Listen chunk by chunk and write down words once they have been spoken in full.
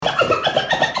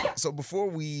So before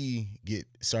we get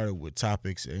started with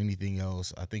topics or anything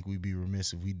else, I think we'd be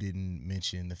remiss if we didn't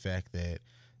mention the fact that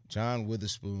John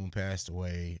Witherspoon passed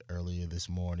away earlier this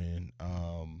morning.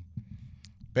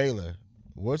 Baylor,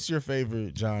 what's your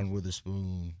favorite John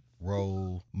Witherspoon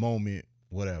role, moment,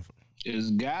 whatever?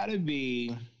 It's gotta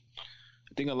be.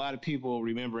 I think a lot of people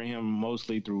remember him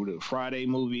mostly through the Friday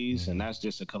movies, and that's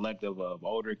just a collective of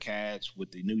older cats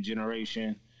with the new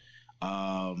generation.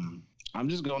 I'm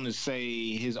just going to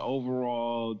say his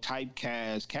overall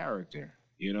typecast character.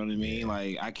 You know what I mean? Yeah.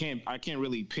 Like I can't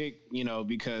really pick,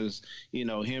 because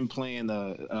him playing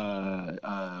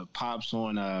the pops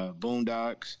on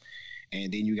Boondocks,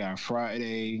 and then you got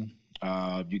Friday,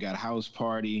 you got House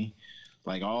Party.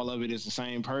 Like all of it is the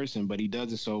same person, but he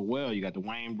does it so well. You got the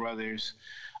Wayne brothers.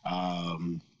 I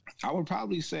would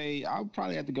probably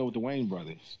have to go with the Wayne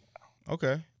brothers.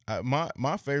 Okay.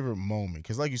 My favorite moment,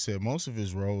 because like you said, most of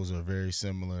his roles are very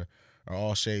similar, are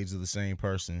all shades of the same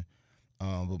person.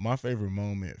 But my favorite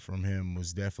moment from him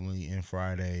was definitely in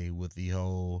Friday with the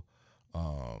whole,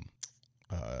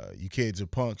 you kids are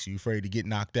punks, you afraid to get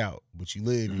knocked out, but you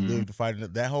live to fight.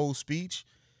 That whole speech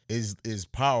is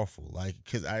powerful. Like,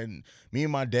 cause me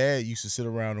and my dad used to sit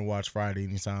around and watch Friday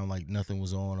anytime like nothing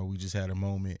was on or we just had a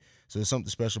moment. So there's something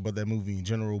special about that movie in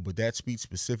general, but that speech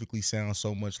specifically sounds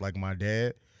so much like my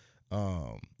dad.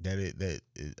 I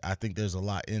think there's a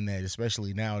lot in that,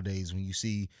 especially nowadays when you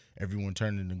see everyone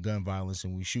turning to gun violence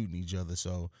and we shooting each other.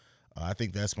 So I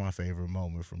think that's my favorite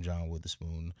moment from John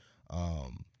Witherspoon.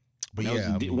 But that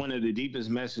yeah, was one of the deepest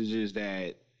messages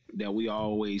that we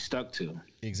always stuck to.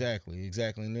 Exactly.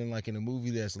 And then like in a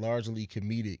movie that's largely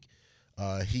comedic,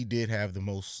 he did have the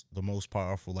most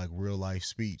powerful like real life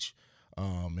speech,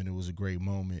 and it was a great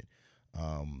moment.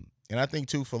 And I think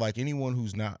too for like anyone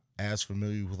who's not as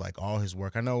familiar with like all his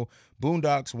work, I know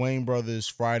Boondocks, Wayne Brothers,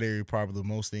 Friday are probably the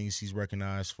most things he's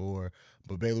recognized for.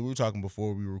 But Baylor, we were talking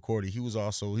before we recorded. He was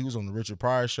on the Richard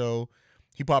Pryor Show.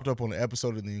 He popped up on the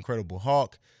episode of The Incredible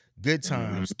Hulk, Good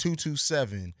Times,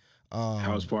 227.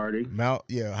 House Party.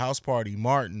 House Party,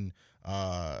 Martin.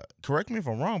 Correct me if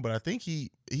I'm wrong, but I think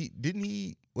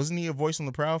wasn't he a voice on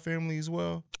the Proud Family as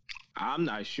well? I'm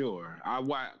not sure.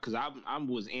 Because I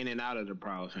was in and out of the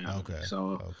Proud Family. Okay.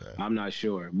 So okay. I'm not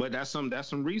sure. But that's some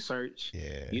research.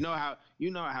 Yeah. You know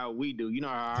how we do. You know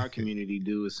how our community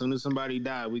do. As soon as somebody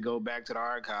died, we go back to the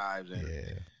archives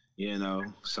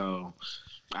and So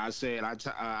I said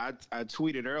I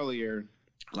tweeted earlier.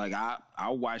 Like I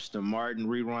watched the Martin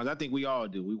reruns. I think we all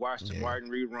do. We watched the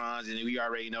Martin reruns, and we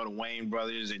already know the Wayne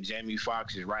brothers and Jamie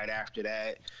Foxx is right after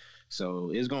that.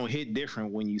 So it's gonna hit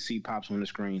different when you see Pops on the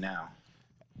screen now.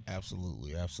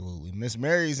 Absolutely. Miss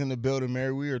Mary's in the building.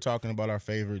 Mary, we are talking about our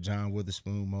favorite John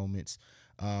Witherspoon moments,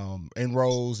 and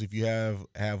roles if you have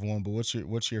one. But what's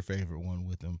your favorite one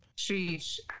with him?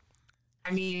 Sheesh.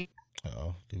 I mean.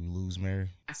 Uh-oh, did we lose Mary?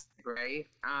 Right.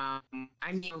 I'm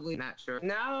probably not sure.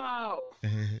 No.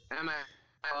 Am I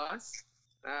lost?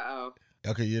 Uh-oh.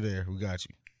 Okay, you're there. We got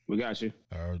you.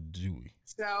 Or do we?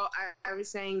 So I was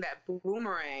saying that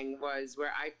Boomerang was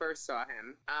where I first saw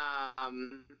him.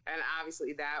 And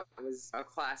obviously that was a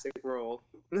classic role.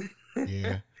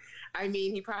 Yeah. I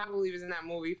mean, he probably was in that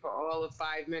movie for all of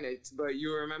 5 minutes, but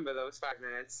you remember those 5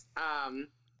 minutes.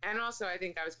 And also, I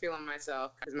think I was feeling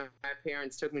myself because my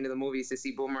parents took me to the movies to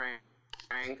see Boomerang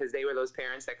because they were those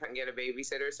parents that couldn't get a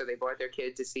babysitter, so they brought their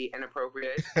kid to see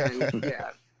Inappropriate. And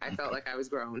yeah, I felt like I was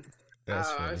grown.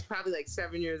 I was probably like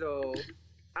 7 years old.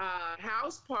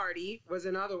 House Party was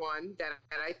another one that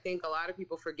I think a lot of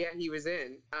people forget he was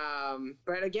in.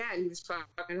 But again, he was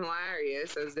fucking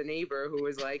hilarious as the neighbor who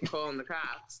was like calling the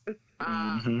cops.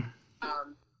 And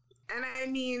I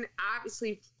mean,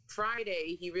 obviously,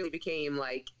 Friday, he really became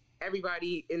like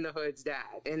everybody in the hood's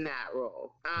dad in that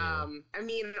role. I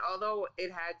mean, although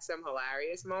it had some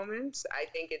hilarious moments, I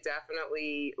think it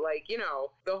definitely, like, you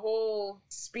know, the whole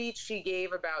speech he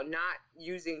gave about not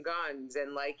using guns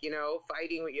and, like, you know,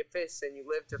 fighting with your fists and you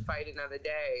live to fight another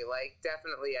day, like,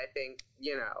 definitely, I think,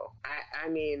 you know, I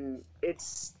mean,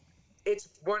 it's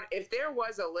one. If there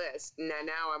was a list,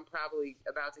 now I'm probably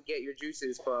about to get your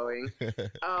juices flowing,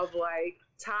 of like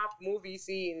top movie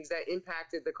scenes that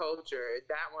impacted the culture,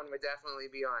 that one would definitely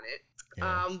be on it.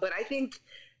 Yeah. But I think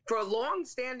for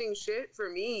long-standing shit for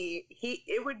me,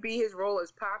 it would be his role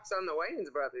as Pops on the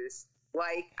Wayans Brothers.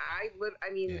 Like I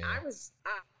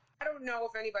don't know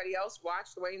if anybody else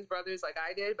watched the Wayans Brothers like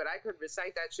I did, but I could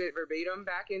recite that shit verbatim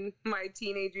back in my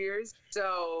teenage years.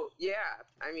 So yeah,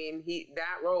 I mean,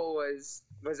 that role was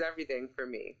everything for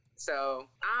me. So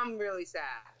I'm really sad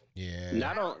Yeah.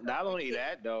 Not only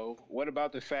that though. What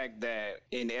about the fact that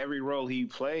in every role he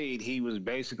played, he was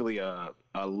basically a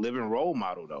living role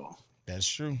model though. That's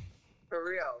true. For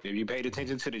real. If you paid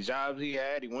attention to the jobs he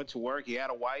had, he went to work, he had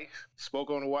a wife, spoke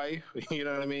on a wife. You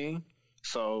know what I mean?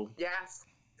 So yes,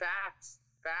 facts.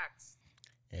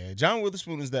 Yeah, John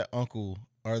Witherspoon is that uncle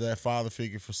or that father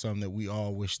figure for some that we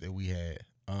all wish that we had.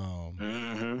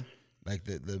 Like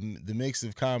the mix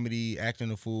of comedy,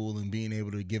 acting a fool, and being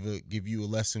able to give you a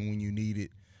lesson when you need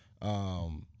it.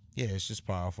 Yeah, it's just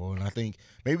powerful, and I think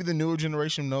maybe the newer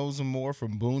generation knows him more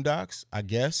from Boondocks. I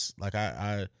guess, like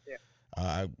I'm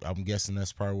guessing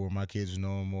that's probably where my kids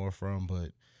know him more from.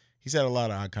 But he's had a lot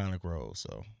of iconic roles.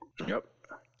 So yep.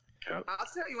 I'll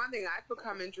tell you one thing. I've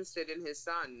become interested in his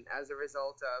son as a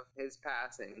result of his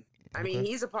passing. I mean,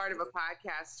 he's a part of a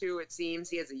podcast too. It seems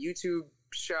he has a YouTube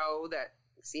show that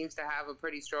seems to have a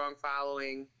pretty strong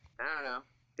following. I don't know.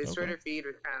 His Twitter feed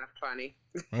was kind of funny.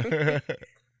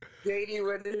 JD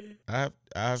Witherspoon. I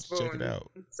have to check it out.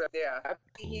 So yeah, I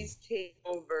think he's taken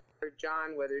over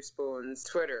John Witherspoon's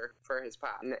Twitter for his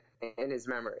pop in his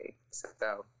memory. So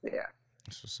yeah.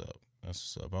 That's what's up.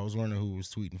 I was wondering who was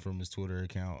tweeting from his Twitter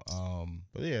account.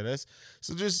 But yeah, that's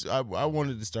so. Just I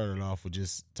wanted to start it off with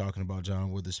just talking about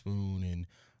John Witherspoon and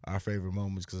our favorite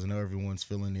moments because I know everyone's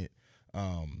feeling it.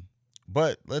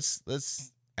 But let's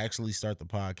actually start the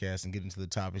podcast and get into the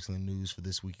topics and the news for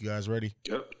this week. You guys ready?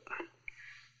 Yep.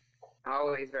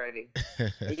 Always ready,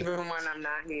 even when I'm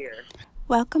not here.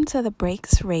 Welcome to the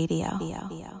Breaks Radio.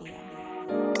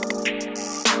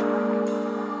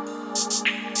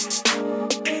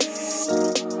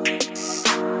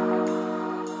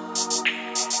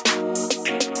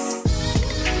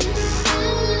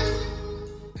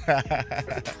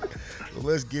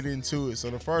 Let's get into it. So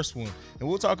the first one, and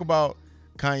we'll talk about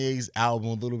Kanye's album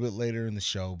a little bit later in the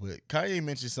show, but Kanye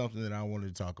mentioned something that I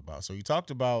wanted to talk about. So he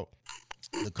talked about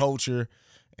the culture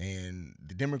and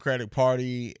the Democratic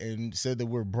Party and said that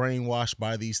we're brainwashed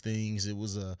by these things. It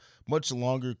was a much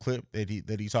longer clip that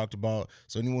he talked about.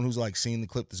 So anyone who's like seen the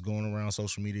clip that's going around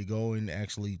social media, go and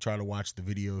actually try to watch the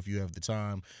video if you have the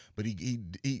time. But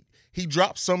he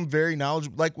dropped some very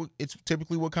knowledgeable, like it's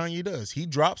typically what Kanye does. He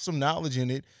drops some knowledge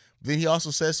in it. Then he also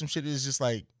says some shit that's just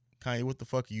like, Kanye, what the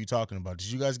fuck are you talking about?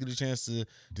 Did you guys get a chance to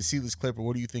see this clip, or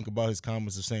what do you think about his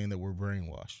comments of saying that we're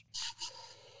brainwashed?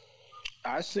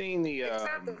 I seen the.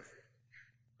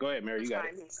 Go ahead, Mary. You got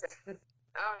it.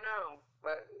 Oh no,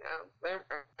 but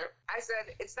I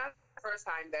said it's not the first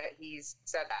time that he's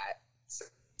said that.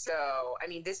 So I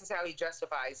mean, this is how he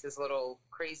justifies his little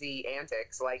crazy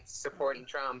antics, like supporting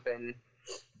Trump and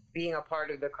being a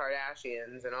part of the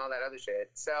Kardashians and all that other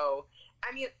shit. So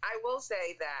I mean, I will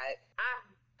say that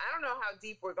I don't know how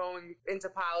deep we're going into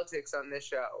politics on this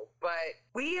show, but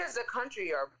we as a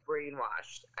country are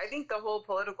brainwashed. I think the whole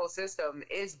political system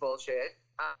is bullshit.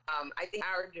 I think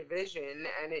our division,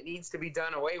 and it needs to be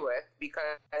done away with,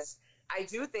 because I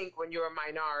do think when you're a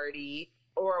minority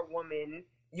or a woman,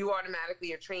 you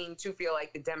automatically are trained to feel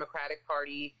like the Democratic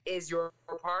Party is your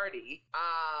party.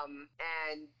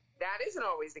 And that isn't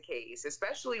always the case,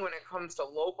 especially when it comes to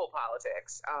local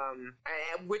politics,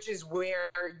 which is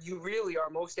where you really are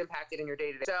most impacted in your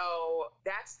day-to-day. So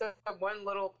that's the one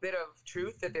little bit of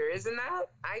truth that there is in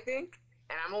that, I think.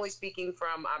 And I'm only speaking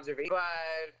from observation.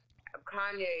 But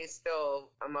Kanye is still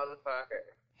a motherfucker.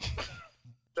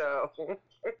 So...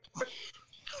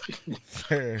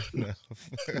 Fair enough.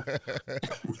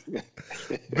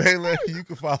 Baylor, you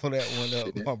can follow that one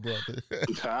up, my brother.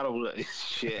 I don't know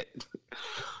shit.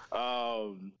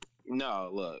 No,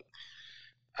 look,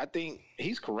 I think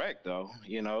he's correct though,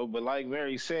 but like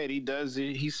Mary said,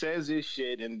 he says this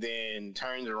shit and then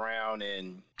turns around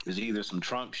and is either some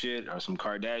Trump shit or some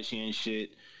Kardashian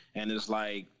shit, and it's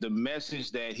like the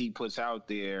message that he puts out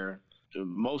there,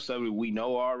 most of it we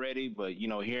know already, but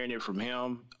hearing it from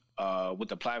him with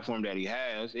the platform that he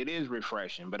has, it is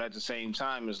refreshing. But at the same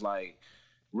time, it's like,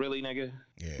 really, nigga?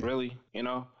 Yeah. Really?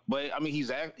 But I mean,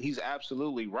 he's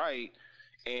absolutely right.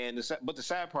 And but the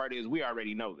sad part is, we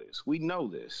already know this. We know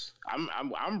this.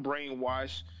 I'm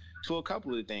brainwashed to a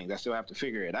couple of things. I still have to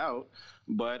figure it out,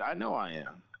 but I know I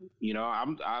am.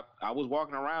 I was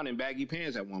walking around in baggy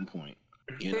pants at one point.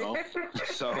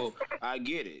 So I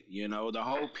get it. The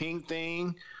whole pink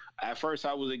thing. At first,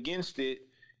 I was against it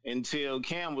until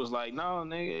Cam was like, "No,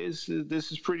 nigga,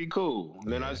 this is pretty cool."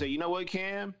 And then I said, "You know what,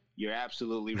 Cam? You're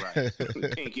absolutely right.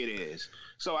 Pink it is."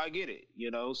 So I get it,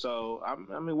 So I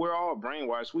mean, we're all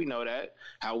brainwashed. We know that.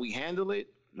 How we handle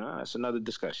it, that's another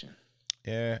discussion.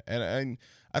 Yeah, and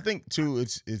I think too,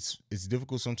 it's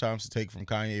difficult sometimes to take from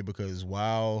Kanye, because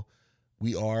while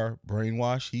we are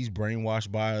brainwashed. He's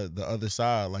brainwashed by the other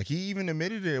side. Like, he even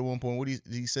admitted it at one point. What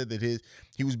he said that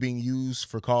he was being used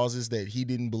for causes that he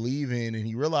didn't believe in, and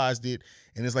he realized it.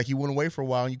 And it's like he went away for a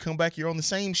while, and you come back, you're on the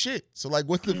same shit. So like,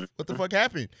 what the fuck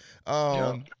happened?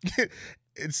 And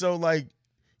so like,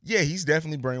 yeah, he's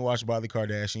definitely brainwashed by the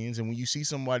Kardashians. And when you see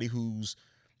somebody who's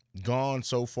gone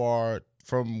so far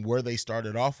from where they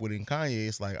started off with in Kanye,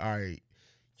 it's like, all right,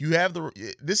 you have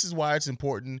this is why it's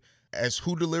important as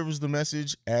who delivers the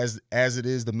message as it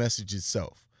is the message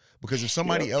itself. Because if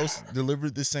somebody else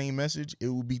delivered the same message, it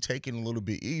would be taken a little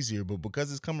bit easier. But because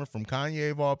it's coming from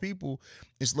Kanye of all people,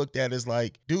 it's looked at as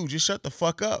like, dude, just shut the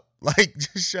fuck up. Like,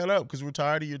 just shut up, because we're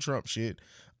tired of your Trump shit.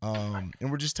 And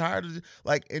we're just tired of,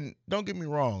 like, and don't get me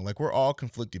wrong, like, we're all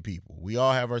conflicted people. We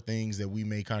all have our things that we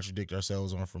may contradict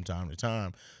ourselves on from time to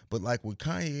time. But like with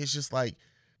Kanye, it's just like,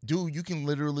 dude, you can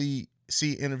literally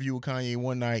see an interview with Kanye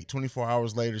one night, 24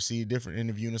 hours later, see a different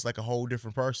interview, and it's like a whole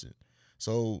different person.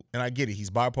 So, and I get it.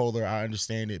 He's bipolar. I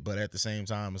understand it. But at the same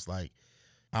time, it's like,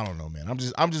 I don't know, man. I'm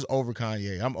just over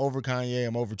Kanye. I'm over Kanye.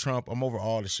 I'm over Trump. I'm over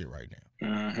all the shit right now.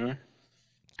 Mm-hmm.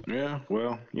 Yeah,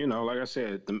 well, you know, like I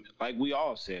said, like we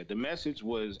all said, the message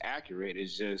was accurate.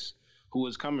 It's just who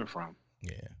it's coming from.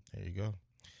 Yeah, there you go.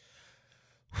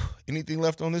 Anything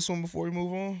left on this one before we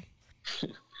move on?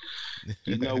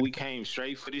 You know, we came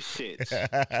straight for the shits.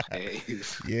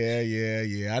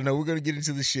 Yeah. I know we're going to get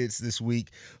into the shits this week.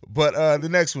 But the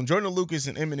next one, Joyner Lucas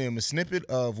and Eminem,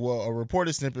 a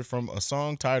reported snippet from a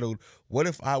song titled What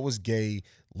If I Was Gay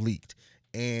leaked.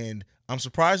 And I'm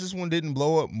surprised this one didn't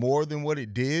blow up more than what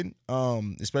it did,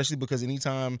 especially because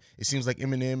anytime it seems like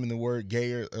Eminem and the word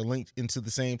gay are linked into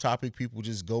the same topic, people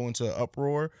just go into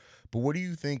uproar. But what do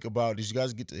you think about? Did you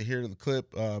guys get to hear the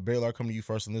clip? Baylor, coming to you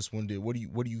first on this one. What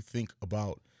do you think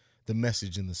about the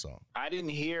message in the song? I didn't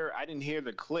hear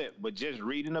the clip, but just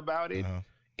reading about it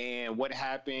and what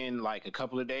happened like a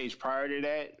couple of days prior to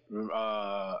that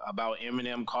about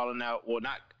Eminem calling out, well,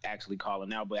 not actually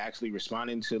calling out, but actually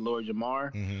responding to Lord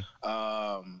Jamar.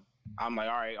 I'm like,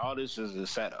 all right, all this is a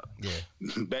setup. Yeah,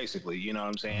 basically, you know what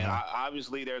I'm saying?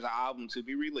 Obviously, there's an album to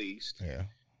be released. Yeah.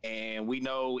 And we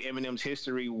know Eminem's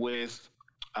history with,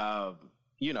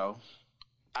 you know,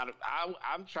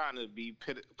 I'm trying to be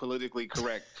politically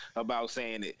correct about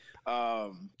saying it.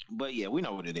 But yeah, we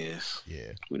know what it is.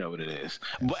 Yeah. We know what it is.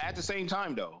 Absolutely. But at the same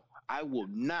time, though, I will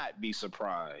not be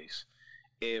surprised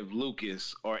if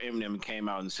Lucas or Eminem came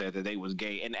out and said that they was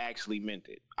gay and actually meant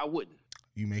it. I wouldn't.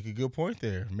 You make a good point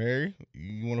there. Mary,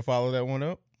 you want to follow that one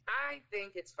up? I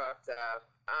think it's fucked up.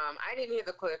 I didn't hear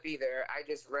the clip either. I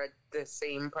just read the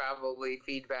same probably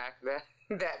feedback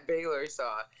that Baylor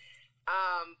saw.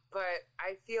 But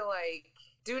I feel like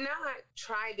do not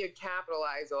try to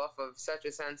capitalize off of such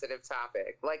a sensitive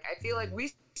topic. Like, I feel like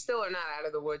we still are not out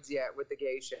of the woods yet with the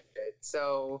gay shit.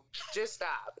 So just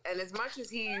stop. And as much as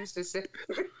he used to say,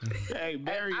 hey,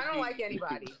 Mary, I don't like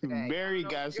anybody today. Mary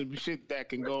got some shit that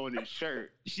can go in his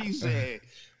shirt. She said,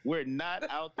 we're not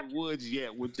out the woods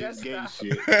yet with this gay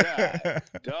shit. God,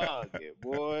 dog it,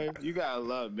 boy. You gotta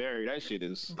love Mary. That shit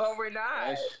is. But we're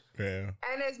not. Yeah.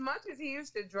 And as much as he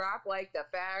used to drop like the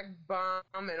fag bomb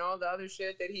and all the other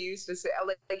shit that he used to say,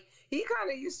 like he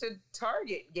kind of used to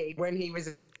target gay when he was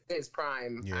in his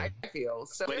prime. Yeah. I feel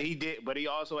so. But he did. But he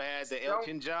also had the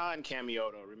Elton John cameo,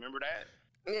 though. Remember that?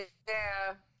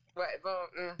 Yeah.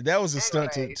 That was a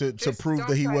stunt to prove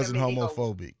that he wasn't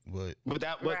homophobic, but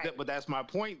that's my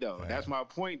point though. Right. That's my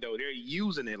point though. They're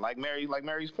using it like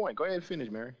Mary's point. Go ahead and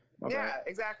finish, Mary.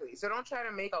 Exactly. So don't try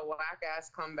to make a whack ass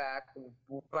comeback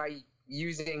by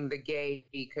using the gay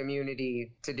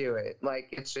community to do it. Like,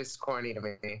 it's just corny to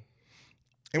me.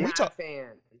 And we talked.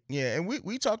 Yeah, and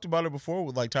we talked about it before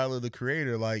with like Tyler the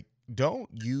Creator. Like, don't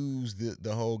use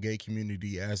the whole gay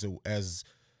community as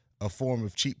a form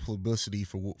of cheap publicity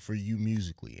for you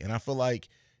musically. And I feel like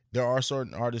there are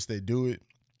certain artists that do it.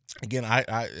 Again,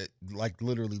 I like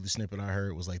literally the snippet I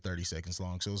heard was like 30 seconds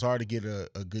long. So it's hard to get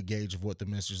a good gauge of what the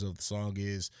message of the song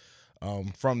is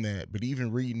from that. But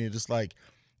even reading it, it's like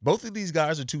both of these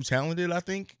guys are too talented, I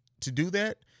think, to do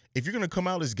that. If you're going to come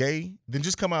out as gay, then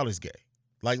just come out as gay.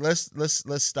 Like, let's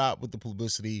stop with the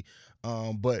publicity.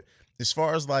 But as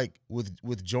far as like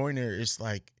with Joyner, it's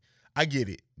like, I get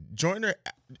it. Joyner,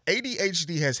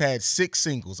 ADHD has had 6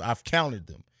 singles. I've counted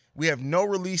them. We have no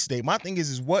release date. My thing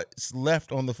is what's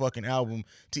left on the fucking album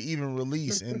to even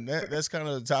release. And that's kind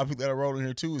of the topic that I wrote in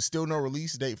here too, is still no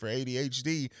release date for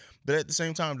ADHD. But at the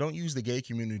same time, don't use the gay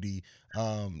community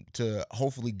to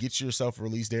hopefully get yourself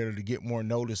released there to get more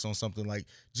notice on something. Like,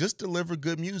 just deliver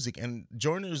good music. And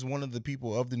Joyner is one of the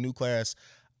people of the new class.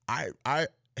 I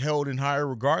held in higher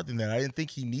regard than that. I didn't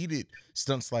think he needed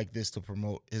stunts like this to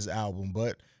promote his album,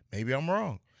 but maybe I'm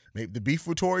wrong. Maybe the beef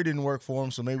with Tory didn't work for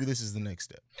him, so maybe this is the next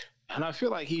step. And I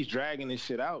feel like he's dragging this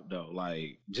shit out, though.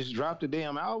 Like, just drop the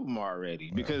damn album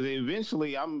already. Because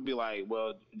eventually I'm going to be like,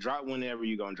 well, drop whenever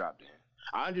you're going to drop it.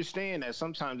 I understand that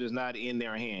sometimes it's not in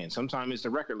their hands. Sometimes it's the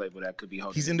record label that could be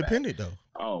holding. He's independent, though.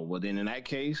 Oh, well, then in that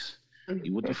case,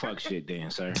 what the fuck shit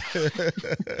then, sir?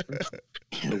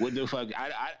 What the fuck?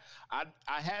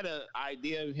 I had an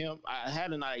idea of him. I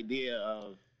had an idea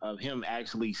of him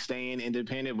actually staying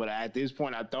independent, but at this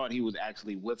point, I thought he was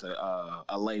actually with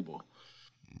a label.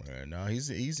 No,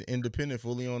 he's independent,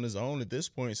 fully on his own at this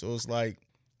point. So it's like,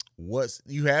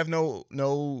 you have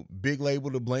no big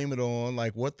label to blame it on.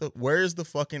 Like, where's the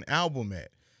fucking album at?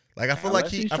 Like, I feel like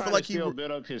he still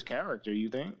build up his character. You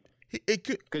think it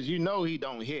could, because he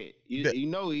don't hit. You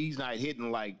know he's not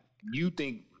hitting like you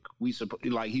think he's supposed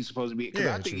to be. Because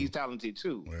I think he's talented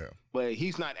too. Yeah. But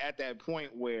he's not at that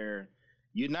point where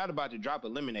you're not about to drop a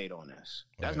Lemonade on us.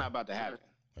 That's not about to happen.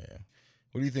 Yeah.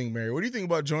 What do you think, Mary? What do you think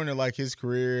about Joyner, like his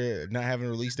career, not having a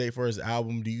release date for his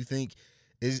album? Do you think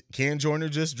can Joyner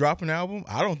just drop an album?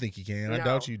 I don't think he can. No. I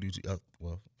doubt you do.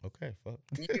 Well, okay, fuck.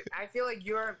 I feel like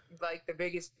you're like the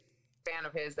biggest fan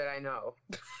of his that I know.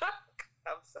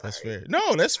 I'm sorry. That's fair.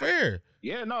 No, that's fair.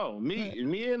 Yeah, no.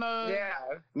 Me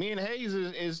and Hayes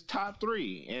is top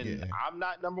 3, and I'm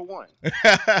not number 1.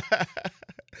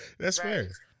 That's fair.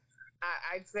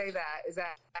 I'd say that is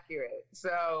accurate.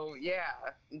 So, yeah,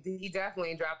 he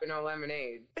definitely dropping no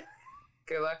Lemonade.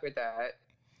 Good luck with that.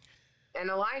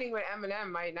 And aligning with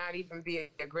Eminem might not even be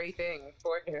a great thing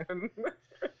for him.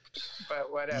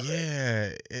 But whatever.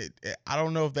 Yeah, I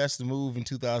don't know if that's the move in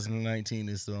 2019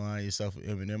 is to align yourself with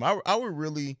Eminem. I would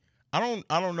really, I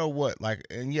don't know what, like,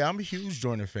 and yeah, I'm a huge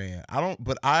Joyner fan.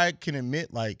 But I can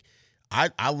admit, like,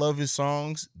 I love his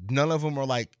songs. None of them are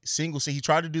like singles. So he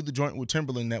tried to do the joint with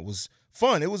Timbaland that was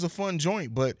fun. It was a fun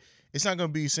joint, but it's not going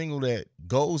to be a single that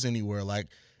goes anywhere. Like,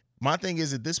 my thing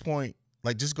is at this point,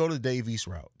 like, just go to the Dave East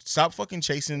route. Stop fucking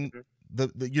chasing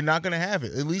you're not going to have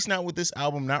it. At least not with this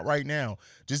album, not right now.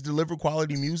 Just deliver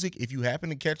quality music. If you happen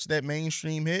to catch that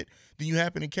mainstream hit, then you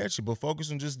happen to catch it. But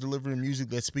focus on just delivering music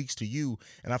that speaks to you.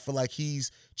 And I feel like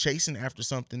he's chasing after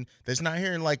something that's not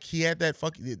here. And like, he had that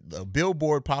fucking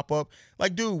billboard pop up.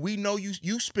 Like, dude, we know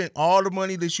you spent all the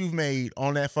money that you've made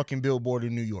on that fucking billboard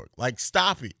in New York. Like,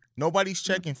 stop it. Nobody's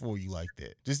checking for you like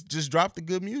that. Just drop the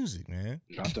good music, man.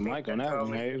 Drop the mic on that one,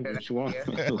 man. What you want?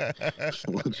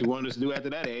 What you want us to do after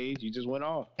that, age? You just went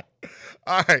off.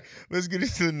 All right, let's get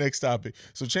into the next topic.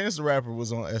 So Chance the Rapper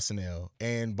was on SNL,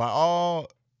 and by all,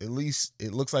 at least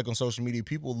it looks like on social media,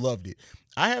 people loved it.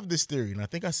 I have this theory, and I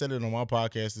think I said it on my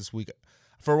podcast this week.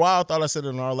 For a while, I thought I said it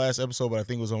on our last episode, but I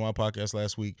think it was on my podcast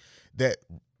last week, that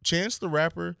Chance the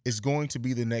Rapper is going to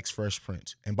be the next Fresh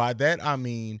Prince. And by that, I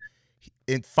mean,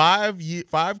 in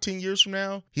 5-10 years from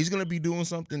now, he's going to be doing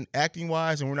something acting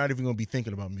wise, and we're not even going to be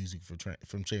thinking about music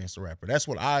from Chance the Rapper. That's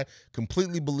what I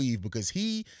completely believe, because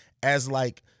he, as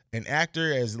like an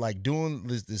actor, as like doing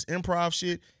this improv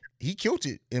shit, he killed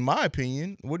it, in my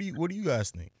opinion. What do you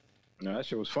guys think? No, that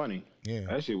shit was funny. Yeah,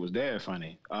 that shit was dead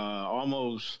funny.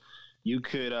 Almost you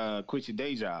could quit your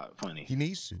day job funny. He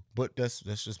needs to, but that's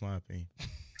just my opinion.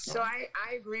 So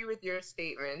I agree with your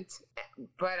statement,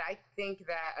 but I think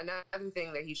that another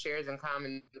thing that he shares in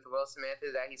common with Will Smith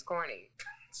is that he's corny.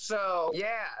 So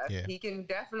yeah. He can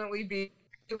definitely be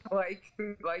like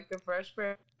the Fresh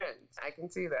Prince. I can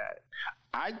see that.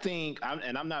 I think,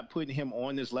 I'm not putting him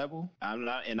on this level. I'm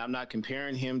not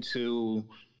comparing him to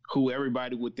who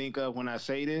everybody would think of when I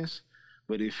say this.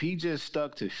 But if he just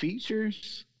stuck to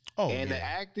features the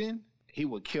acting, he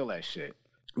would kill that shit.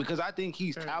 Because I think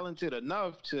he's talented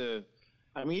enough to,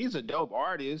 I mean, he's a dope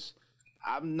artist.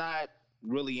 I'm not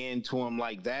really into him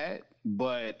like that,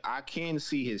 but I can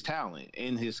see his talent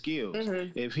and his skills.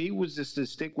 Mm-hmm. If he was just to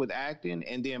stick with acting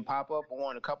and then pop up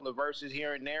on a couple of verses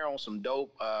here and there on some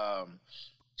dope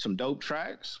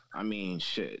tracks, I mean,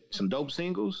 shit, some dope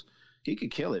singles, he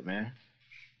could kill it, man.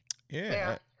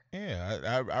 Yeah.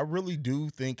 I really do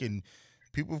think, and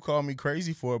people have called me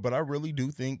crazy for it, but I really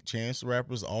do think Chance the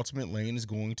Rapper's ultimate lane is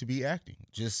going to be acting.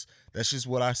 That's just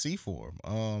what I see for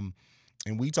him.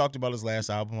 And we talked about his last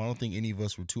album. I don't think any of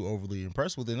us were too overly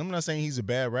impressed with it. I'm not saying he's a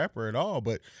bad rapper at all,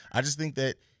 but I just think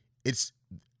that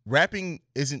rapping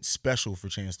isn't special for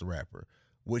Chance the Rapper.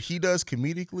 What he does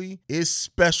comedically is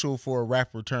special for a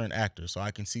rapper turned actor, so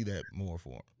I can see that more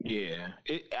for him. Yeah,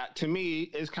 to me,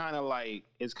 it's kind of like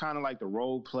the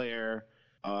role player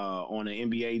on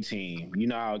an NBA team. You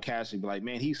know how Cassie be like,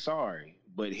 man, he's sorry,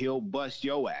 but he'll bust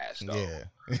your ass though.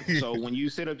 Yeah. So when you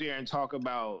sit up there and talk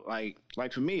about like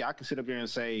for me, I can sit up there and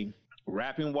say,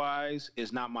 rapping wise,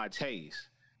 it's not my taste.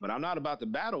 But I'm not about to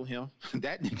battle him.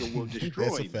 That nigga will destroy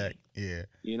That's a fact. me. Yeah.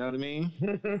 You know what I mean?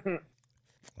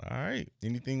 All right.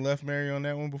 Anything left, Mary, on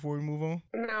that one before we move on?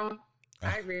 No,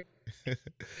 I agree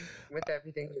with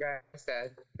everything you guys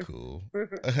said. Cool.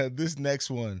 This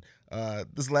next one,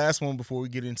 this last one before we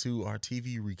get into our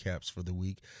TV recaps for the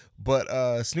week.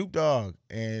 But Snoop Dogg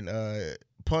and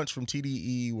Punch from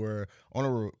TDE were on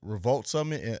a Revolt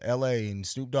Summit in LA, and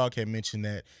Snoop Dogg had mentioned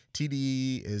that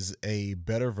TDE is a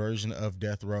better version of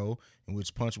Death Row, in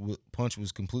which Punch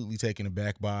was completely taken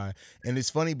aback by. And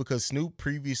it's funny because Snoop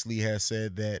previously has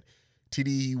said that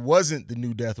TDE wasn't the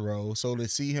new Death Row, so to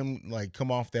see him like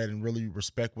come off that and really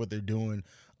respect what they're doing,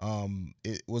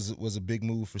 it was a big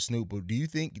move for Snoop. But do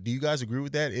you guys agree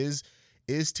with that? Is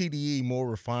TDE more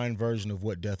refined version of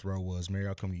what Death Row was? Mary,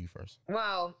 I'll come to you first.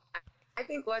 Well, I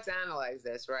think let's analyze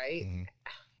this, right? Mm-hmm.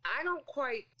 I don't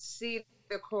quite see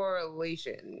the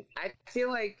correlation. I feel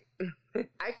like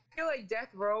Death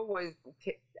Row was,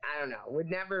 I don't know, would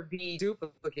never be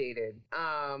duplicated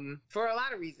for a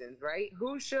lot of reasons, right?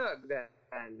 Who's Suge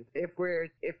then? If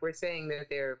we're saying that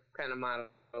they're kind of modeled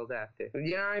after,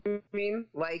 you know what I mean?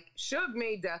 Like Suge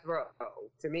made Death Row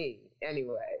to me,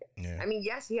 anyway. Yeah. I mean,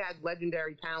 yes, he had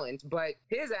legendary talent, but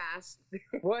his ass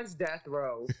was Death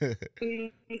Row.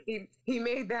 he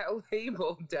made that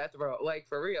label Death Row, like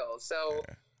for real. So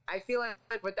yeah. I feel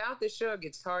like without the Suge,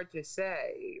 it's hard to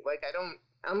say. Like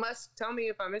unless tell me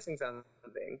if I'm missing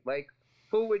something. Like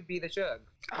who would be the Suge?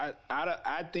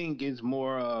 I think it's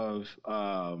more of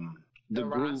the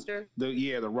group, roster.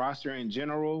 The roster in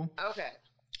general. Okay.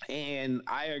 And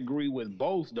I agree with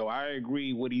both, though. I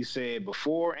agree what he said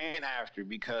before and after,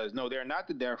 because no, they're not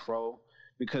the Death Row,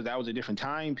 because that was a different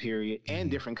time period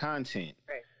and different content.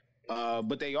 Right.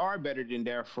 But they are better than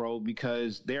Death Row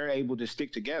because they're able to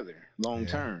stick together long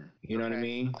term. You know what I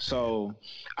mean? So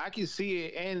I can see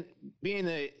it, and being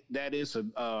that it's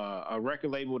a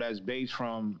record label that's based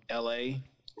from LA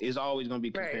is always going to be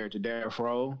compared to Death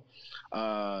Row.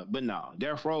 But no,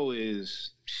 Death Row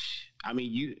is. I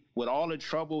mean, with all the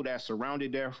trouble that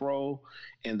surrounded Death Row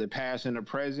in the past and the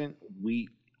present, it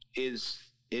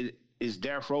is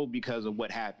Death Row because of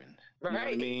what happened. You know what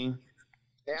I mean?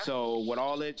 Yeah. So with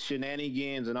all that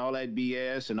shenanigans and all that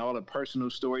BS and all the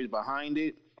personal stories behind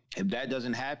it, if that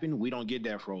doesn't happen, we don't get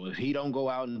Death Row. If he don't go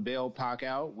out and bail Pac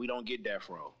out, we don't get Death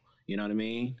Row. You know what I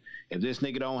mean? If this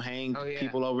nigga don't hang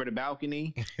people over the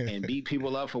balcony and beat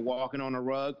people up for walking on a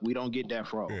rug, we don't get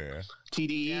Death Row. Yeah.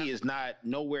 TDE is not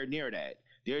nowhere near that.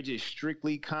 They're just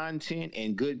strictly content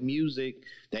and good music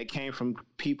that came from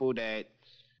people that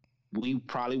we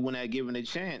probably wouldn't have given a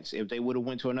chance if they would have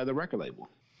went to another record label.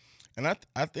 And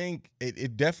I think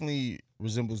it definitely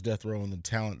resembles Death Row in the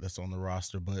talent that's on the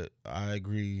roster, but I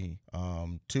agree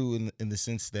too in the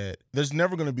sense that there's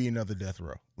never going to be another Death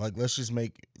Row. Like, let's just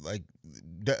make like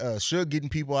Suge getting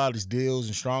people out of his deals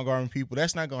and strong arming people.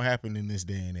 That's not going to happen in this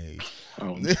day and age.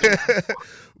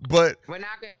 But we're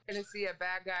not going to see a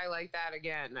bad guy like that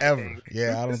again. I think.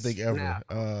 Yeah, I don't think ever.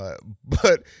 No.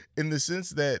 But in the sense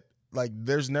that like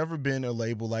there's never been a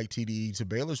label like TDE, to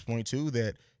Baylor's point too,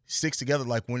 that sticks together.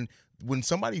 Like when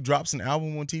somebody drops an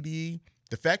album on TDE,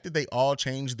 the fact that they all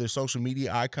change their social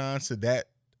media icons to that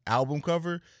album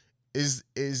cover is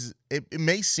it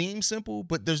may seem simple,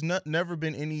 but there's never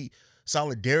been any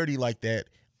solidarity like that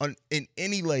in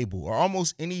any label or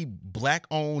almost any black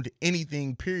owned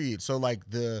anything, period. So like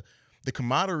the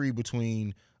camaraderie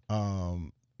between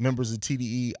members of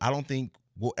TDE, I don't think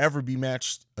will ever be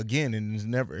matched again, and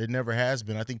it never has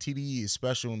been. I think TDE is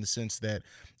special in the sense that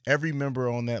every member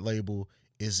on that label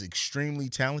is extremely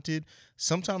talented,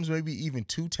 sometimes maybe even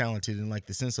too talented in like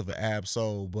the sense of an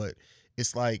Ab-Soul, but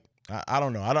it's like I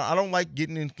don't know. I don't like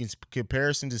getting in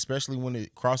comparisons, especially when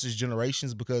it crosses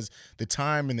generations, because the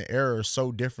time and the era are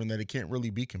so different that it can't really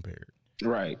be compared.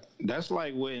 Right. That's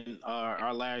like when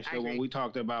our last show when we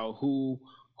talked about who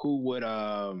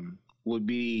would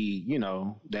be, you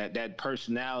know, that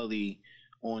personality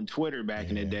on Twitter back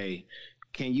in the day.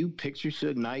 Can you picture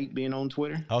Suge Knight being on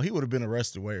Twitter? Oh, he would have been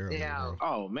arrested way earlier. Yeah. Bro.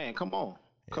 Oh man, come on.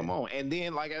 And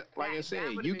then like I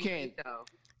said, you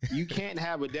can't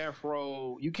have a Death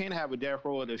Row. You can't have a Death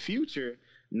Row of the future,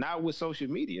 not with social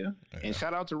media. Yeah. And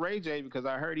shout out to Ray J, because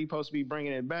I heard he's supposed to be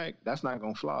bringing it back. That's not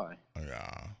gonna fly.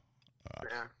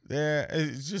 Yeah,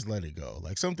 it's just let it go.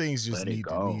 Like some things just need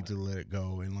to let it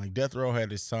go. And like Death Row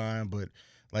had its time, but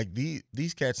like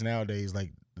these cats nowadays,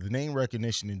 like the name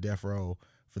recognition in Death Row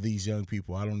for these young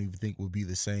people, I don't even think would be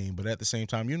the same. But at the same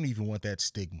time, you don't even want that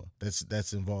stigma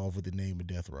that's involved with the name of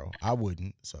Death Row. I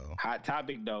wouldn't. So hot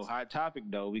topic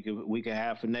though. We could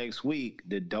have for next week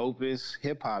the dopest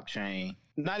hip hop chain.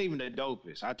 Not even the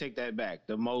dopest. I take that back.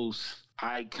 The most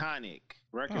iconic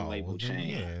record label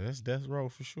chain. Yeah, that's Death Row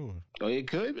for sure. Oh, it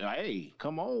could. Hey,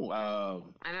 come on.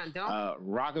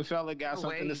 Rockefeller got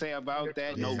something to say about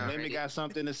that. No Limit got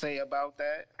something to say about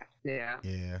that. Yeah.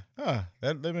 Yeah.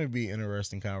 That may be an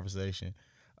interesting conversation.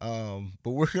 But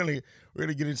we're gonna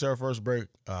get into our first break.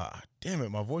 Damn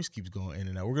it, my voice keeps going in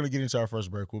and out. We're gonna get into our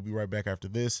first break. We'll be right back after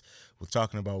this. We're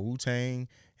talking about Wu-Tang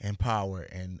and Power,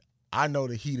 and I know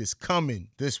the heat is coming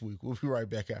this week. We'll be right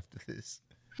back after this.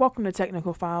 Welcome to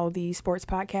Technical File, the sports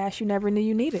podcast you never knew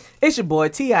you needed. It's your boy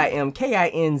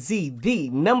TIMKINZ, the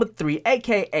number 3,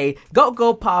 aka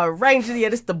Go Power Ranger. Yeah,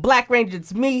 this the Black Ranger.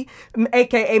 It's me,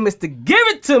 aka Mr. Give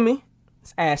It To Me.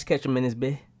 It's Ash Ketchum in his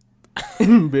bed.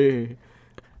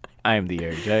 I am the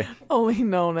Eric J. Only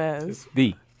known as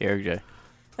The Eric J.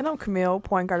 And I'm Camille,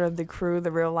 point guard of the crew, the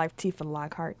real life Tifa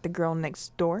Lockhart, the girl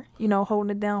next door. You know,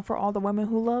 holding it down for all the women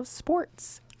who love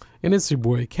sports. And it's your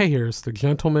boy K Harris, the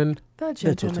gentleman. The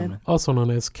gentleman. Also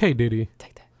known as K Diddy.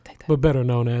 Take that. But better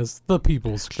known as the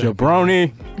People's Champion.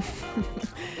 Jabroni.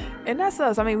 And that's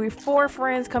us. I mean, we're 4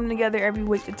 friends coming together every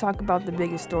week to talk about the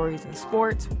biggest stories in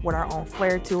sports with our own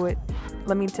flair to it.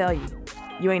 Let me tell you,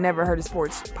 you ain't never heard a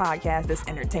sports podcast that's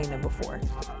entertaining before.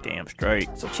 Damn straight.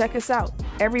 So check us out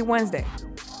every Wednesday.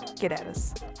 Get at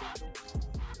us.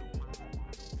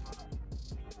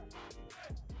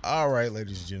 All right,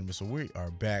 ladies and gentlemen, so we are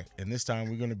back, and this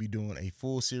time we're going to be doing a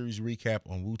full series recap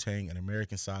on Wu-Tang and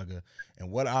American Saga.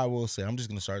 And what I will say, I'm just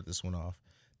going to start this one off.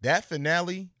 That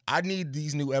finale, I need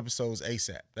these new episodes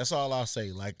ASAP. That's all I'll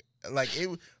say. Like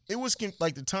it was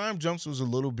like the time jumps was a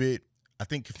little bit, I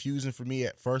think, confusing for me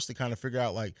at first to kind of figure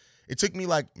out. Like, it took me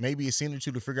like maybe a scene or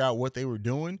two to figure out what they were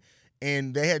doing,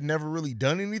 and they had never really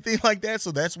done anything like that.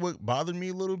 So that's what bothered me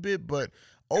a little bit. But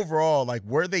overall, like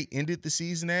where they ended the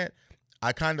season at,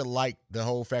 I kind of liked the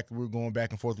whole fact that we were going back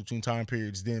and forth between time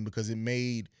periods then, because it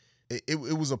made it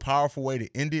was a powerful way to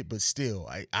end it. But still,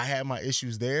 I had my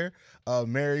issues there.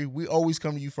 Mary, we always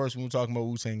come to you first when we're talking about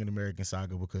Wu-Tang and American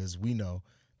Saga, because we know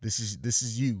this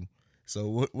is you.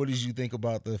 So what did you think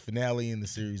about the finale and the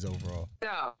series overall?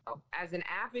 So, as an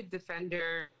avid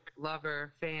defender,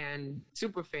 lover, fan,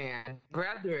 super fan,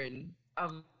 brethren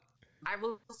of, I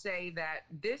will say that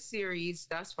this series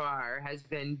thus far has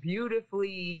been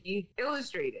beautifully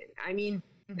illustrated. I mean,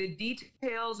 the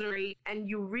details are great, and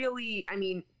you really, I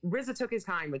mean, RZA took his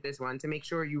time with this one to make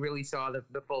sure you really saw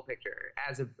the full picture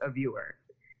as a viewer.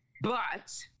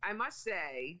 But I must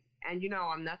say, and you know,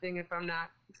 I'm nothing if I'm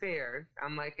not fair.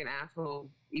 I'm like an asshole,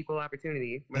 equal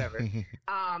opportunity, whatever.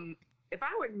 If I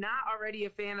were not already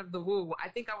a fan of the Wu, I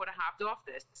think I would have hopped off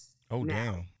this. Oh,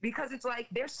 now. damn. Because it's like,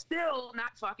 they're still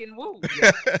not fucking Wu.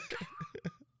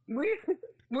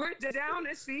 We're down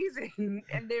a season,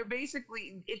 and they're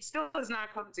basically, it still does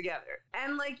not come together.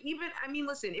 And like, even, I mean,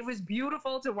 listen, it was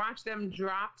beautiful to watch them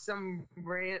drop some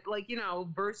like, you know,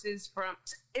 verses from,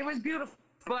 it was beautiful,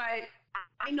 but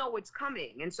I know what's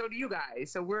coming, and so do you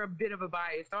guys. So we're a bit of a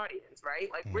biased audience, right?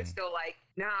 Like, we're still like,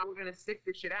 nah, we're going to stick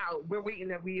this shit out. We're waiting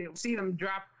that we see them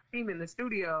drop Cream in the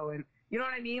studio, and you know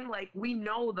what I mean? Like, we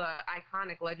know the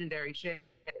iconic, legendary shit.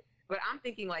 But I'm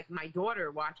thinking, like, my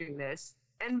daughter watching this,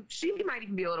 and she might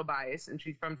even be a little biased, and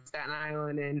she's from Staten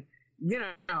Island, and, you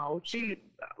know, she,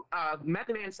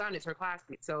 Method Man's son is her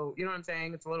classmate, so, you know what I'm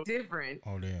saying? It's a little different.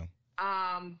 Oh, damn.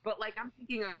 But like, I'm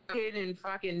thinking a kid in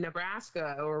fucking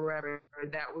Nebraska or wherever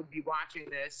that would be watching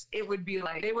this, it would be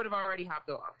like, they would have already hopped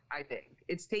off, I think.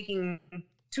 It's taking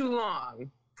too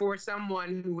long for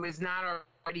someone who is not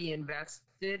already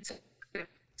invested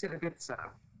to the good stuff.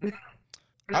 I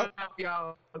don't know if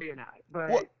y'all be or not,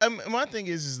 but... Well, my thing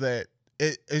is that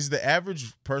is the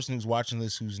average person who's watching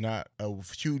this who's not a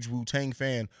huge Wu-Tang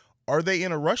fan, are they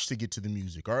in a rush to get to the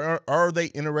music? Or are they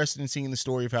interested in seeing the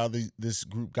story of how this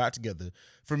group got together?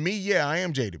 For me, yeah, I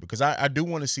am jaded, because I do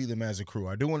want to see them as a crew.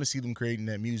 I do want to see them creating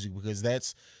that music, because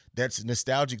that's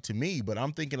nostalgic to me. But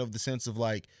I'm thinking of the sense of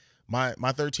like my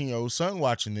 13-year-old son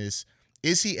watching this.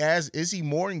 Is he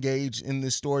more engaged in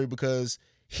this story because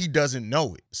he doesn't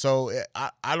know it? So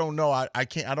I don't know. I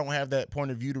don't have that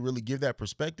point of view to really give that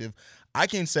perspective. I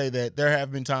can say that there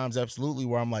have been times absolutely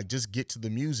where I'm like, just get to the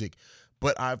music.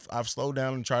 But I've slowed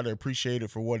down and tried to appreciate it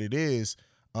for what it is.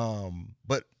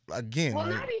 But again, well,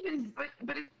 not even,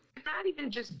 but it's not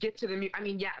even just get to the music. I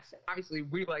mean, yes, obviously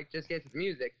we like just get to the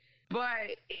music,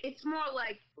 but it's more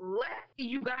like let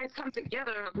you guys come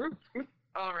together a group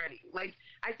already. Like,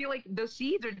 I feel like the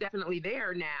seeds are definitely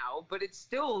there now, but it's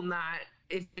still not.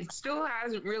 It still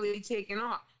hasn't really taken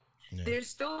off. Yeah. There's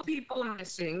still people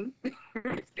missing.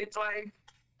 It's like,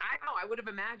 I don't know. I would have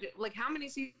imagined, like, how many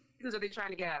seasons are they trying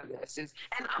to get out of this?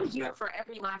 And I'm here for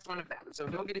every last one of them, so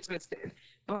don't get it twisted.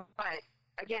 But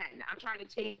again, I'm trying to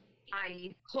take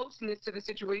my closeness to the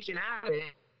situation out of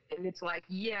it, and it's like,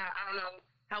 yeah, I don't know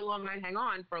how long I'd hang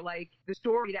on for, like, the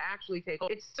story to actually take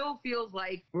hold. It still feels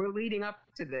like we're leading up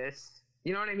to this.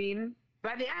 You know what I mean?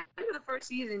 By the end of the first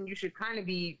season, you should kind of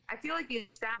be. I feel like the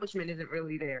establishment isn't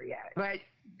really there yet. But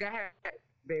go ahead,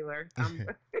 Baylor.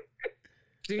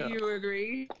 Do you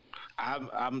agree?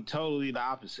 I'm totally the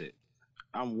opposite.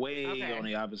 I'm way on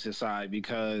the opposite side,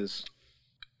 because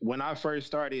when I first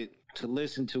started to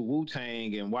listen to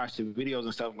Wu-Tang and watch the videos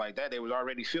and stuff like that, they was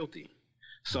already filthy.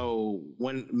 So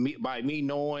by me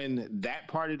knowing that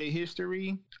part of the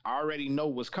history, I already know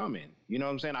what's coming. You know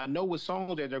what I'm saying? I know what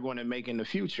songs that they're going to make in the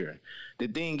future. The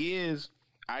thing is,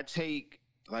 I take,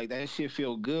 like, that shit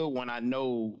feel good when I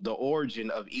know the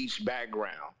origin of each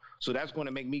background. So that's going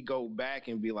to make me go back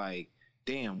and be like,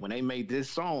 damn, when they made this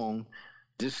song,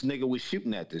 this nigga was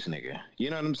shooting at this nigga.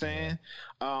 You know what I'm saying?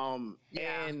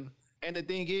 And the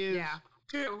thing is,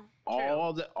 true.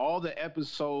 All the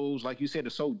episodes, like you said, are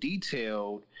so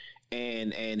detailed,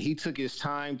 and he took his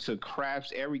time to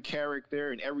craft every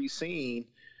character and every scene.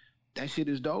 That shit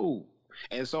is dope.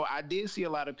 And so I did see a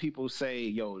lot of people say,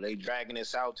 yo, they dragging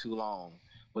this out too long.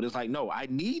 But it's like, no, I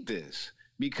need this,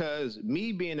 because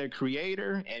me being a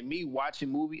creator and me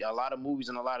watching a lot of movies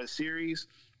and a lot of series,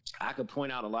 I could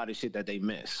point out a lot of shit that they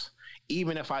miss,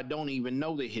 even if I don't even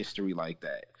know the history like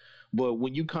that. But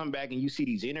when you come back and you see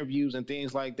these interviews and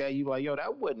things like that, you're like, yo,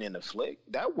 that wasn't in the flick.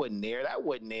 That wasn't there. That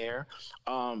wasn't there.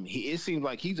 It seems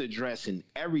like he's addressing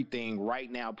everything right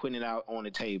now, putting it out on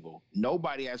the table.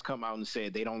 Nobody has come out and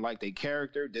said they don't like their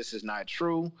character. This is not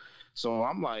true. So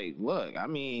I'm like, look, I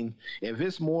mean, if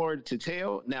it's more to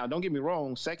tell, now don't get me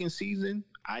wrong, second season,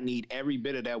 I need every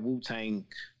bit of that Wu-Tang,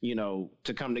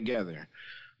 to come together.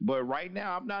 But right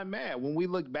now, I'm not mad. When we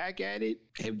look back at it,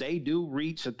 if they do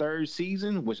reach a third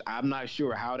season, which I'm not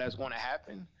sure how that's going to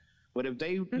happen, but if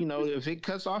they, if it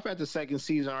cuts off at the second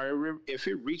season, or if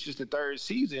it reaches the third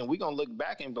season, we're going to look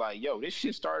back and be like, yo, this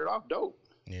shit started off dope.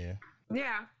 Yeah.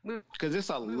 Yeah. Because it's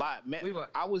a lot. Man,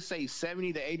 I would say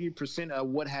 70 to 80% of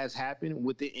what has happened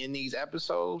in these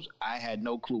episodes, I had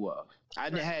no clue of. I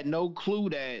had no clue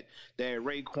that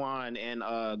Raekwon and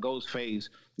Ghostface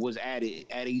was at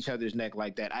each other's neck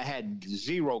like that. I had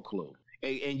zero clue.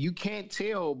 And you can't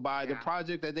tell by the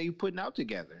project that they're putting out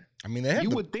together. I mean,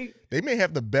 they may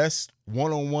have the best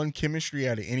one-on-one chemistry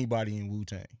out of anybody in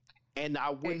Wu-Tang. And I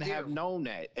wouldn't have known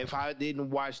that if I didn't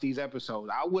watch these episodes.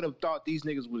 I would have thought these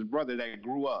niggas was brother that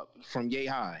grew up from Yay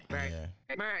High. Right. Yeah.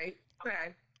 Right.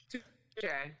 Okay.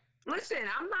 Listen,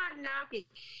 I'm not knocking.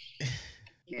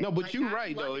 No, but you're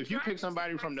right, though. If you pick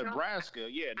somebody from Nebraska,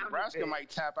 Nebraska might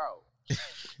tap out.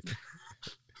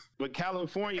 But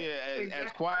California,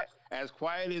 as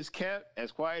quiet as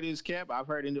kept, I've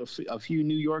heard a few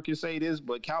New Yorkers say this,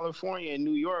 but California and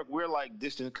New York, we're like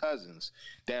distant cousins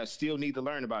that still need to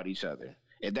learn about each other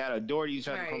and that adore each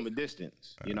other from a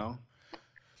distance,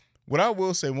 What I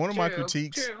will say, one of my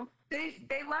critiques... True.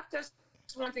 They left us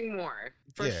wanting more,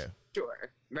 for sure,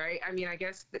 right? I mean, I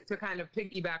guess to kind of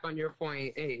piggyback on your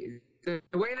point, the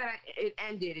way that it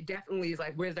ended, it definitely is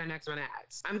like, where's our next one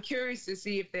at? I'm curious to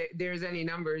see if there's any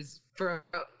numbers for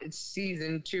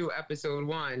season 2, episode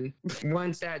 1,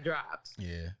 once that drops.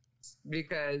 Yeah.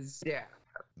 Because,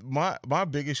 My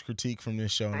biggest critique from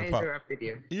this show... I interrupted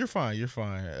you. You're fine.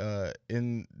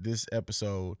 In this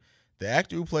episode, the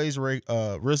actor who plays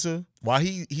RZA, while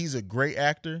he's a great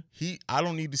actor, I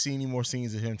don't need to see any more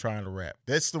scenes of him trying to rap.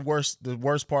 That's the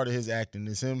worst part of his acting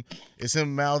is him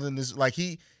mouthing this, like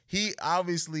he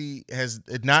obviously has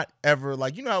not ever,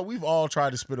 like, how we've all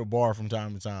tried to spit a bar from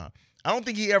time to time. I don't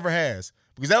think he ever has,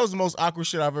 because that was the most awkward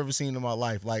shit I've ever seen in my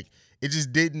life. Like, it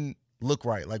just didn't look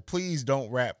right. Like, please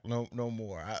don't rap no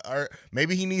more. Or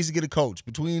maybe he needs to get a coach.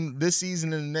 Between this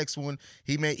season and the next one,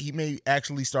 he may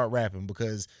actually start rapping,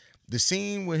 because the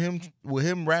scene with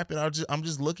him rapping, I'm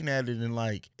just looking at it and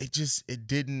like it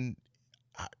didn't.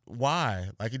 Why?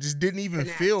 Like, it just didn't even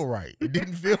feel right. It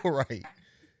didn't feel right.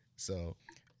 So.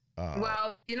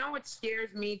 Well, you know what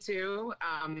scares me too?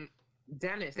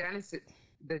 Dennis, and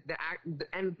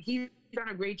he's done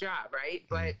a great job, right?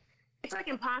 But it's like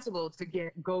impossible to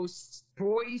get Ghost's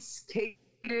voice,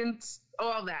 cadence,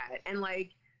 all that, and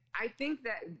like. I think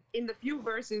that in the few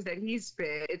verses that he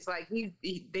spit, it's like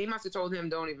they must have told him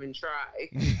don't even try,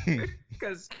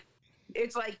 because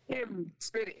it's like him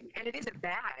spitting, and it isn't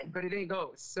bad, but it ain't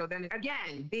Ghost. So then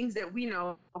again, things that we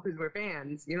know because we're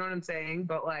fans, you know what I'm saying?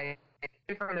 But like,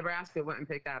 if from Nebraska wouldn't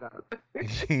pick that up, I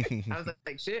was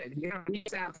like, shit, you know, he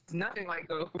sounds nothing like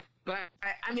Ghost. But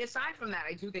I mean, aside from that,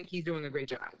 I do think he's doing a great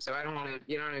job. So I don't want to,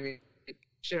 you know what I mean,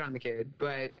 shit on the kid.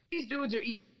 But these dudes are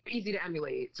easy to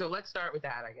emulate. So let's start with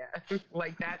that, I guess.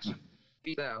 Like that should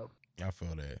be so. I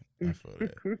feel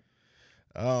that.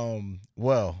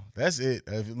 Well, that's it.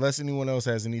 Unless anyone else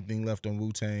has anything left on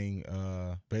Wu-Tang,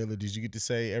 Baylor, did you get to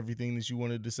say everything that you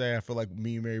wanted to say? I feel like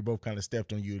me and Mary both kind of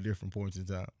stepped on you at different points in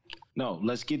time. No,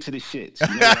 let's get to the shits.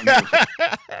 You know what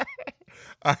I mean?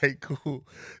 All right, cool.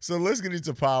 So let's get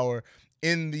into Power.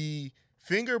 In the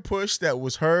finger push that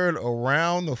was heard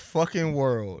around the fucking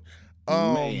world.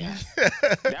 Man,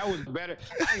 that was better.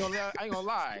 I ain't gonna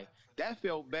lie. That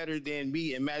felt better than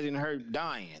me imagining her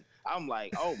dying. I'm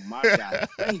like, oh my God,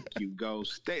 thank you,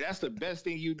 Ghost. That's the best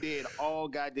thing you did all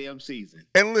goddamn season.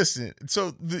 And listen,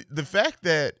 so the fact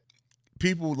that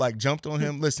people like jumped on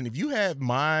him, listen, if you had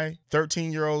my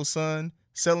 13-year-old son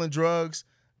selling drugs,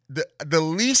 the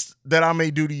least that I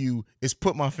may do to you is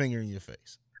put my finger in your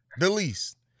face. The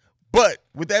least. But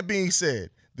with that being said,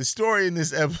 the story in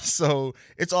this episode,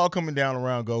 it's all coming down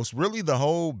around Ghost. Really, the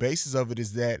whole basis of it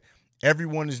is that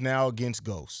everyone is now against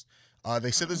Ghost.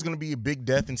 They said there's going to be a big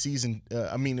death in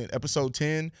episode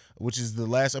 10, which is the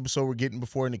last episode we're getting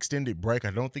before an extended break.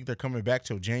 I don't think they're coming back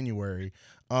till January.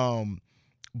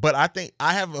 But I think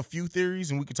I have a few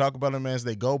theories, and we can talk about them as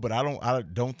they go. But I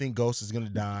don't think Ghost is going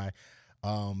to die.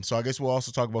 So I guess we'll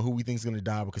also talk about who we think is going to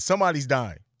die, because somebody's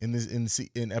dying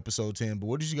in episode 10. But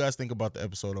what did you guys think about the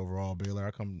episode overall, Baylor?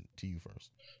 I'll come to you first.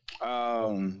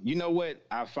 You know what?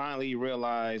 I finally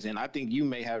realized, and I think you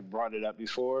may have brought it up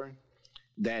before,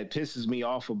 that pisses me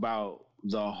off about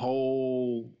the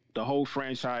whole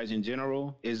franchise in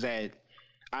general is that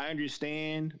I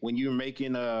understand when you're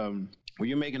making a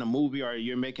movie or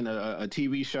you're making a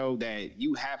TV show that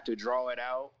you have to draw it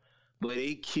out, but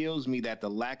it kills me that the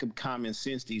lack of common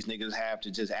sense these niggas have to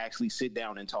just actually sit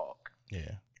down and talk.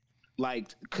 Yeah. Like,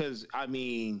 cause I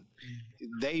mean,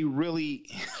 they really,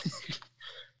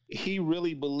 he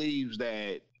really believes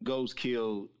that Ghost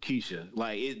killed Keisha.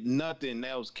 Like, nothing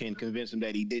else can convince him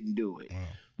that he didn't do it. Wow.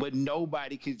 But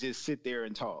nobody could just sit there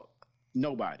and talk.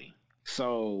 Nobody.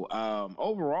 So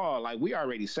overall, like, we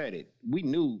already said it. We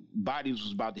knew bodies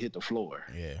was about to hit the floor.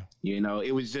 Yeah. You know,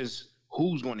 it was just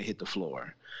who's going to hit the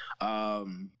floor.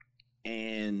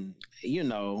 And you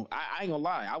know, I ain't gonna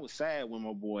lie, I was sad when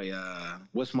my boy,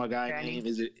 what's my guy name?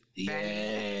 Is it?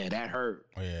 Yeah, that hurt.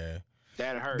 Oh, yeah.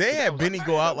 That hurt. They had Benny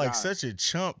go out like such a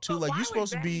chump too. Like, you're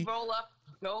supposed to be roll up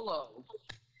Dolo.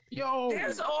 Yo,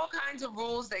 there's all kinds of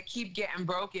rules that keep getting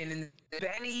broken, and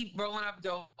Benny rolling up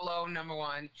Dolo, number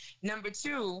one. Number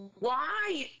two,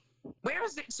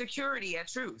 where's the security at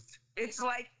Truth? It's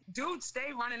like, dude,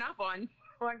 stay running up on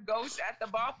Ghost at the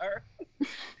bar.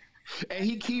 And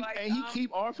he keep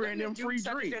offering them free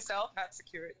drinks. Yourself at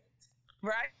security,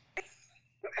 right?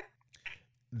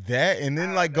 That, and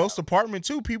then like Ghost apartment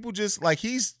too. People just like,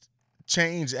 he's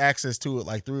changed access to it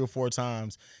like 3 or 4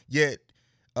 times. Yet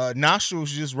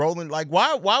Nostrils just rolling. Like,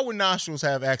 why would Nostrils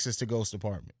have access to Ghost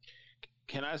apartment?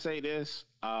 Can I say this?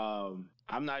 I'm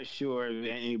not sure if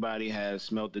anybody has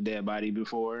smelt the dead body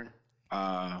before,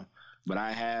 but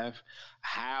I have.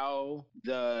 How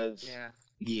does?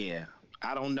 Yeah.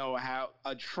 I don't know how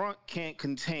a trunk can't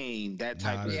contain that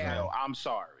type of smell. I'm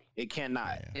sorry, it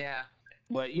cannot. Yeah.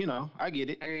 But you know, I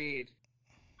get it. Agreed.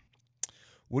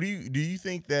 What do you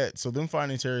think that? So them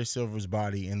finding Terry Silver's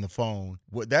body in the phone.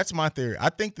 That's my theory. I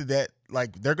think that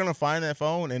like they're gonna find that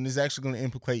phone and it's actually gonna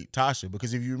implicate Tasha,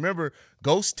 because if you remember,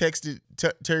 Ghost texted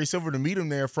Terry Silver to meet him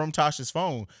there from Tasha's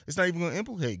phone. It's not even gonna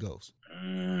implicate Ghost.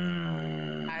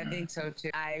 I think so too.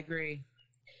 I agree.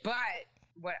 But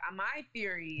what my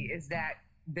theory is that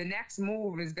the next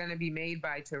move is going to be made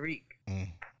by Tariq.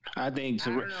 I think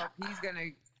I don't know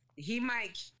if he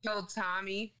might kill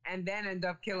Tommy and then end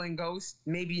up killing Ghost.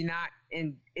 Maybe not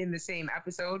in the same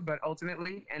episode, but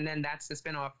ultimately, and then that's the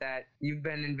spinoff that you've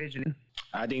been envisioning.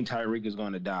 I think Tariq is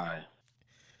going to die.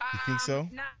 You think so?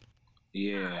 Nah.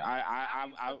 Yeah,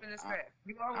 I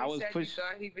was pushing.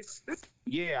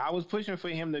 Yeah, I was pushing for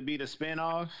him to be the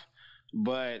spinoff,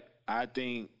 but I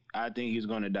think he's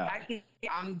gonna die.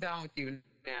 I'm done with you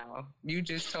now. You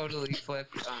just totally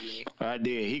flipped on me. I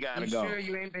did. He gotta go. Sure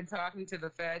you ain't been talking to the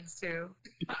feds too?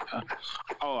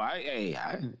 Oh,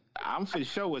 I'm for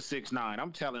sure with 6ix9ine.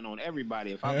 I'm telling on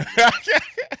everybody if I'm.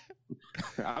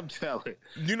 I'm telling.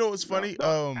 You know what's funny?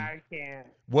 I can't.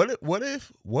 What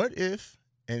if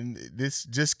and this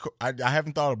just I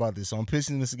haven't thought about this, so I'm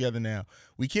piecing this together now.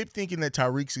 We keep thinking that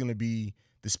Tariq's going to be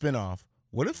the spinoff.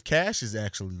 What if Cash is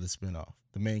actually the spinoff,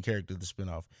 the main character of the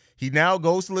spinoff? He now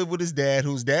goes to live with his dad,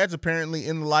 whose dad's apparently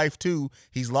in life too.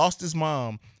 He's lost his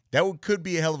mom. That could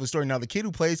be a hell of a story. Now, the kid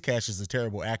who plays Cash is a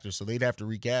terrible actor, so they'd have to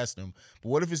recast him. But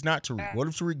what if it's not Tariq? What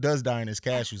if Tariq does die and it's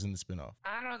Cash who's in the spinoff?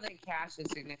 I don't think Cash is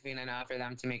significant enough for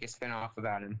them to make a spinoff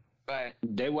about him. But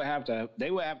they would have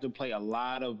to play a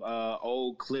lot of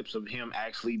old clips of him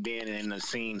actually being in a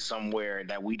scene somewhere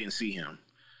that we didn't see him.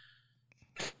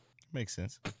 Makes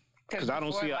sense. Because I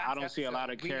don't see a lot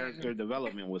of character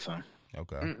development with him.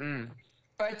 Okay.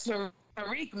 But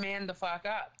Tariq manned the fuck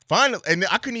up. Finally, and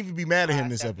I couldn't even be mad at him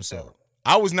this episode.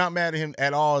 I was not mad at him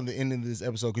at all in the end of this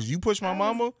episode because you pushed my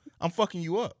mama, I'm fucking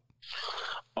you up.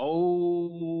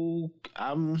 Oh,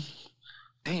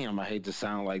 damn, I hate to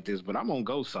sound like this, but I'm on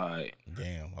Ghost side.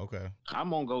 Damn, okay.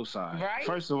 I'm on Ghost side. Right?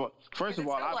 First of all,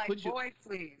 I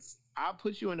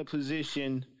put you in a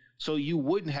position so you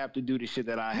wouldn't have to do the shit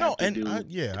that I have to do.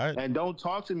 And don't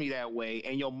talk to me that way.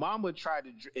 And your mama tried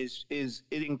to is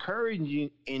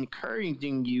encouraging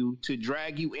you to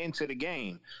drag you into the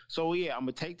game. So yeah, I'm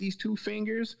gonna take these two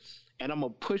fingers and I'm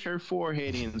gonna push her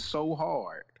forehead in so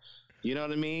hard. You know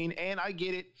what I mean? And I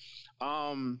get it.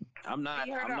 I'm not.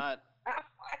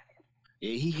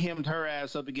 Yeah, he hemmed her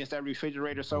ass up against that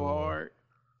refrigerator so hard.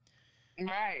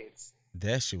 Right.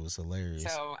 That shit was hilarious.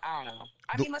 So, I don't know.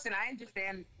 I mean, listen, I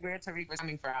understand where Tariq was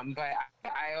coming from, but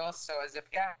I also, as a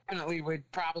definitely would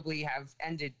probably have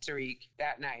ended Tariq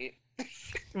that night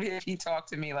if he talked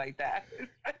to me like that.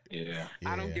 Yeah.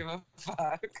 I don't give a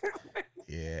fuck.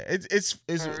 Yeah, it's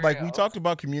like we talked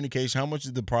about communication. How much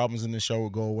of the problems in the show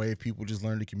would go away if people just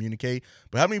learned to communicate?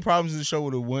 But how many problems in the show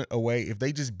would have went away if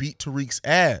they just beat Tariq's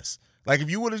ass? Like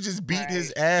if you would have just beat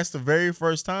his ass the very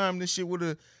first time, this shit would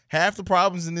have half the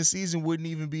problems in this season wouldn't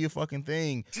even be a fucking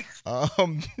thing.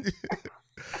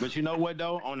 But you know what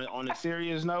though? On a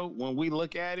serious note, when we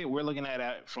look at it, we're looking at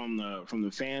it from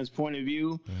the fans' point of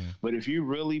view. But if you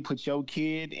really put your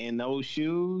kid in those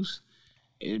shoes,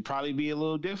 it'd probably be a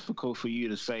little difficult for you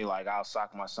to say, like, I'll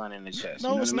sock my son in the chest.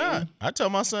 No, it's not. I tell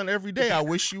my son every day, I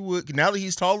wish you would. Now that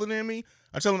he's taller than me,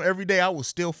 I tell him every day I will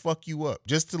still fuck you up,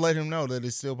 just to let him know that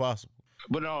it's still possible.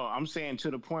 But no, I'm saying to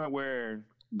the point where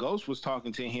Ghost was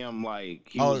talking to him like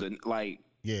he was like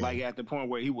at the point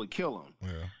where he would kill him.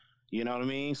 Yeah. You know what I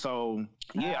mean? So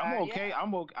yeah, I'm okay. Yeah.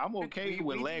 I'm okay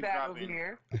with leg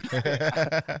dropping.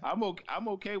 I'm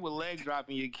okay with leg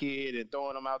dropping your kid and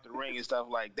throwing him out the ring and stuff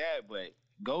like that. But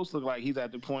Ghost look like he's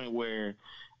at the point where,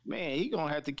 man, he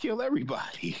gonna have to kill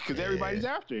everybody because everybody's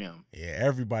after him. Yeah,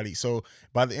 everybody. So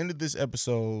by the end of this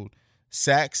episode,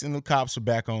 Sax and the cops are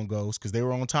back on Ghost because they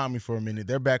were on Tommy for a minute.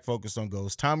 They're back focused on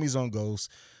Ghost. Tommy's on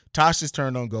Ghost. Tasha's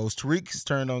turned on Ghost. Tariq's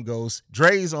turned on Ghost.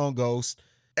 Dre's on Ghost.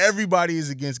 Everybody is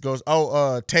against Ghost.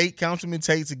 Councilman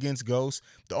Tate's against Ghost.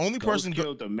 The only person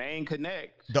killed the main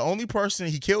connect. The only person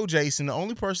he killed Jason. The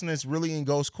only person that's really in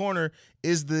Ghost's corner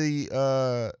is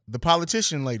the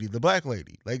politician lady, the black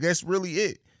lady. Like that's really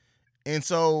it. And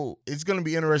so it's gonna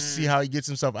be interesting to see how he gets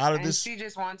himself out of this. She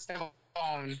just wants to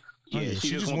own. Yeah,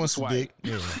 she just wants to dick.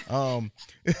 Yeah.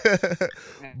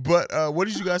 But what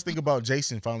did you guys think about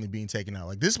Jason finally being taken out?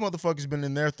 Like this motherfucker's been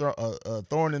in their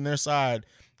thorn in their side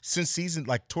since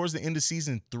towards the end of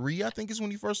season 3, I think is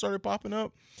when he first started popping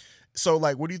up. So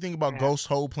like, what do you think about Ghost's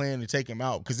whole plan to take him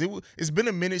out? Because it's been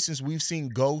a minute since we've seen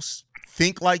Ghost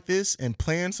think like this and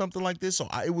plan something like this. So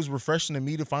it was refreshing to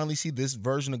me to finally see this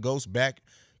version of Ghost back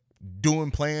doing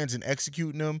plans and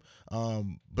executing them.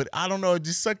 But I don't know, it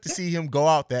just sucked to see him go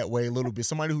out that way a little bit.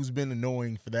 Somebody who's been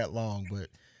annoying for that long. But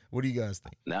what do you guys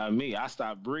think? Now me, I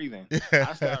stopped breathing.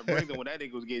 I stopped breathing when that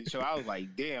nigga was getting choked. I was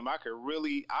like, damn, I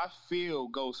feel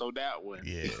Ghost on that one.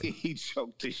 Yeah. He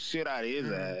choked the shit out of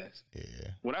his ass.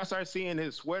 Yeah. When I started seeing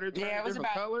his sweater turn a different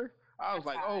color, I was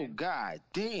like, oh god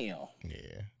damn.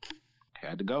 Yeah.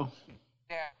 Had to go.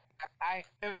 Yeah.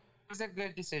 It was a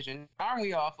good decision. Aren't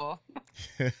we awful?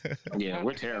 Yeah,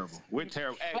 we're terrible. We're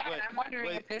terrible. Hey, but I'm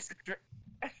wondering if this.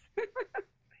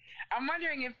 I'm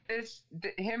wondering if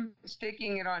him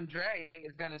sticking it on Dre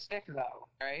is gonna stick though,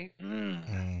 right?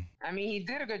 I mean, he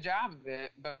did a good job of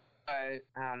it, but I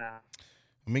don't know.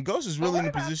 I mean, Ghost is really in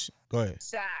a position. Go ahead.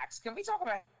 Sax, can we talk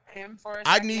about him for a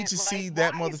second? I need to see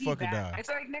that motherfucker die. It's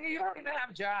like, nigga, you don't even have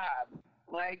a job.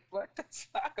 Like, what the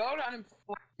fuck? Go on.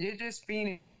 You're just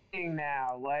fiending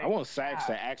now. Like, I want Sax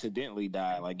to accidentally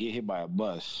die, like get hit by a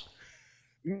bus.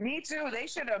 Me too. They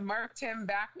should have murked him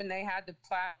back when they had the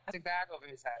plastic bag over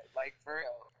his head. Like, for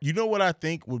real. You know what I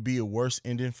think would be a worse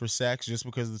ending for Sax, just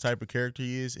because of the type of character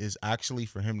he is actually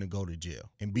for him to go to jail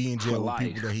and be in jail with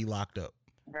people that he locked up.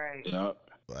 Right. Yep.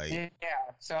 Like, yeah.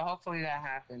 So hopefully that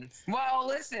happens. Well,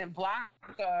 listen,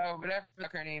 Blanca, whatever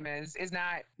her name is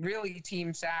not really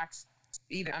Team Sax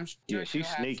either. I'm sure she's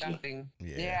she'll sneaky. have something.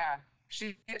 Yeah.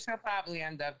 She'll probably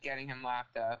end up getting him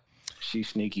locked up. She's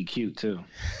sneaky cute too.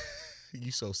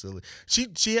 you so silly.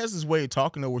 She has this way of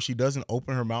talking though where she doesn't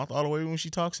open her mouth all the way when she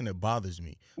talks, and it bothers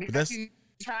me. But Because she's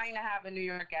trying to have a New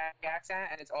York accent,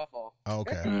 and it's awful.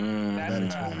 Okay. That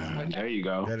explains it. There you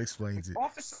go. That explains it.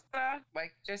 Officer,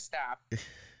 like, just stop.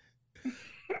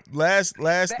 Last thing.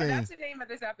 That's the name of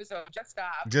this episode. Just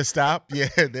stop. Just stop. Yeah,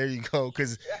 there you go.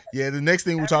 Because the next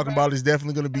thing we're talking about is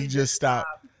definitely going to be just stop.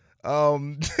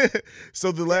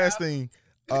 So the last thing,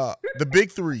 the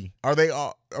big three, are they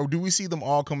all, or do we see them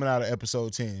all coming out of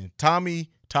episode 10? Tommy,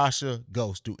 Tasha,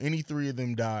 Ghost. Do any three of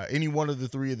them die? Any one of the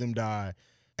three of them die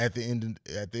at the end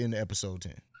of episode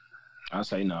 10? I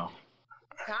say no.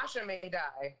 Tasha may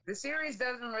die. The series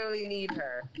doesn't really need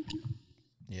her.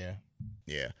 Yeah.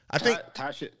 I think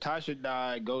Tasha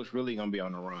died. Ghost really gonna be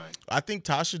on the run. I think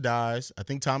Tasha dies. I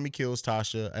think Tommy kills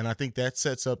Tasha, and I think that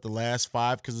sets up the last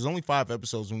 5, because there's only 5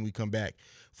 episodes when we come back,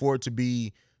 for it to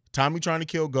be Tommy trying to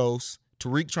kill Ghost,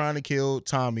 Tariq trying to kill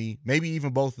Tommy, maybe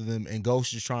even both of them, and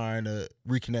Ghost just trying to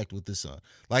reconnect with his son.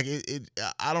 Like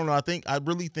I don't know. I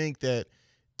really think that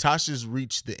Tasha's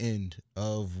reached the end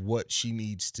of what she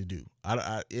needs to do.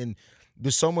 And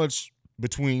there's so much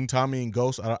between Tommy and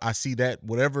Ghost. I see that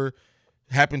whatever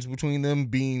happens between them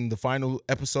being the final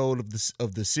episode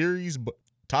of the series, but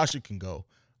Tasha can go.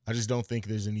 I just don't think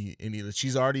there's any.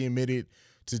 She's already admitted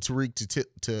to Tariq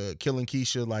to killing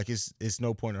Keisha. Like it's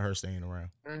no point in her staying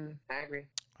around. I agree.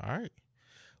 All right.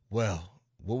 Well,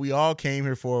 what we all came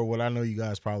here for, what I know you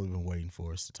guys probably been waiting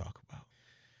for us to talk about.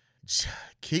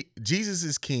 Jesus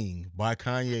is King by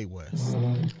Kanye West.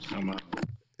 Come on.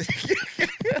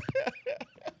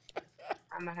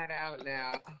 I'm gonna head out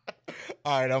now.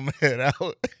 All right, I'm gonna head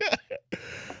out.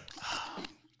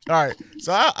 All right,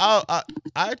 so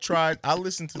I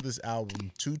listened to this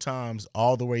album 2 times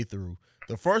all the way through.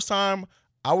 The first time,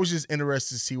 I was just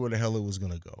interested to see where the hell it was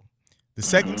gonna go. The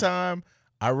second time,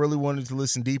 I really wanted to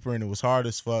listen deeper, and it was hard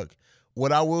as fuck.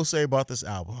 What I will say about this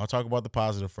album, I'll talk about the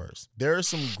positive first. There is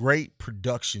some great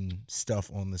production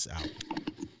stuff on this album.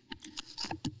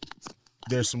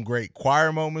 There's some great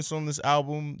choir moments on this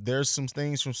album. There's some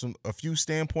things from a few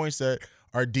standpoints that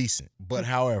are decent. But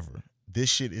however, this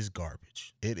shit is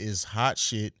garbage. It is hot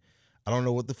shit. I don't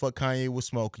know what the fuck Kanye was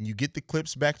smoking. You get the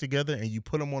clips back together and you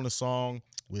put them on a song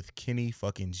with Kenny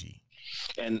fucking G.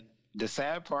 And the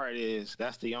sad part is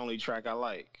that's the only track I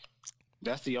like.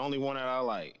 That's the only one that I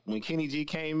like. When Kenny G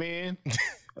came in,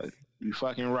 you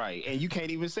fucking right. And you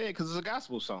can't even say it because it's a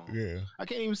gospel song. Yeah. I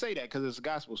can't even say that because it's a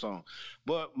gospel song.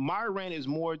 But my rant is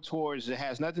more towards, it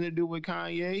has nothing to do with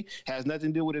Kanye, has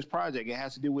nothing to do with his project. It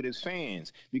has to do with his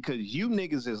fans, because you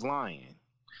niggas is lying.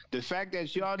 The fact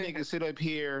that y'all niggas sit up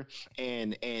here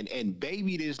and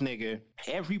baby this nigga,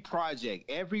 every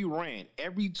project, every rant,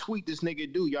 every tweet this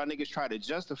nigga do, y'all niggas try to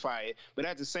justify it. But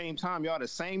at the same time, y'all the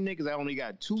same niggas that only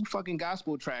got 2 fucking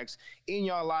gospel tracks in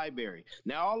y'all library.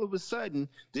 Now, all of a sudden,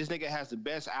 this nigga has the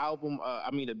best album,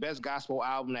 the best gospel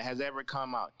album that has ever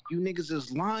come out. You niggas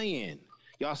is lying.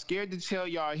 Y'all scared to tell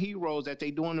y'all heroes that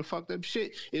they doing the fucked up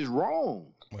shit. It's wrong.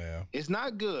 Well, it's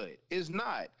not good. It's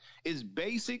not. It's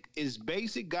basic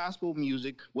gospel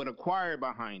music with a choir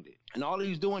behind it. And all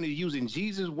he's doing is using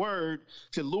Jesus' word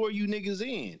to lure you niggas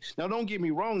in. Now, don't get me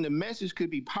wrong. The message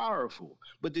could be powerful,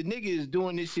 but the nigga is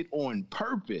doing this shit on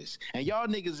purpose. And y'all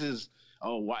niggas is,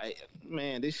 oh, why?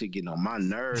 Man, this shit getting on my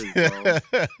nerves, bro.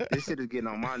 This shit is getting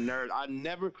on my nerves.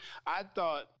 I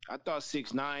thought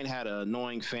 6ix9ine had an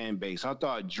annoying fan base. I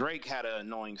thought Drake had an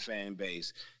annoying fan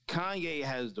base. Kanye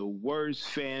has the worst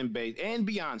fan base, and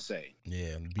Beyonce.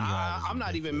 Yeah, I'm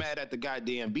not even mad at the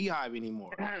goddamn Beehive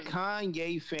anymore.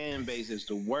 Kanye fan base is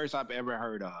the worst I've ever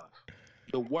heard of.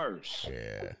 The worst.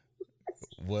 Yeah.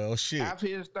 Well, shit. After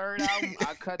his 3rd album,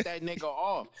 I cut that nigga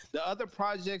off. The other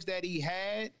projects that he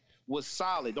had was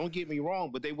solid. Don't get me wrong,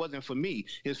 but they wasn't for me.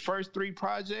 His first 3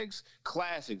 projects,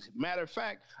 classics. Matter of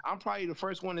fact, I'm probably the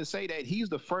first one to say that he's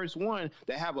the first one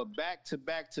to have a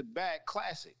back-to-back-to-back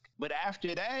classic. But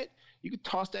after that, you could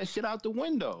toss that shit out the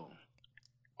window.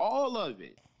 All of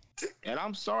it. And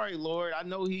I'm sorry, Lord. I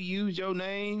know he used your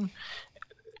name.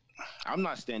 I'm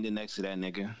not standing next to that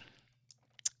nigga.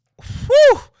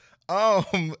 Whew!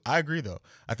 I agree though.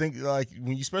 I think like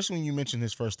especially when you mention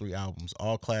his first 3 albums,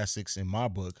 all classics in my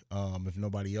book, if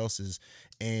nobody else's,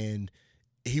 and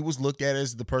he was looked at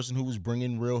as the person who was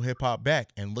bringing real hip hop back,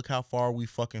 and look how far we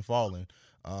fucking fallen.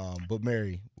 But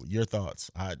Mary, your thoughts?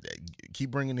 I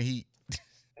keep bringing the heat.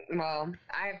 Well,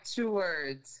 I have 2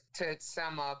 words to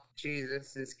sum up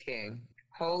Jesus is King.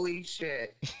 Holy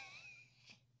shit.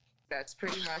 That's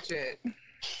pretty much it.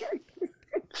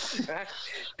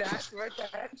 That's what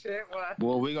that shit was.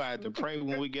 Well, we're going to have to pray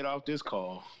when we get off this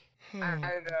call.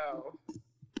 I know.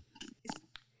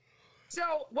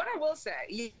 So, what I will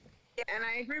say, and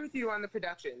I agree with you on the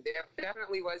production. There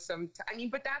definitely was some.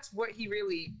 But that's what he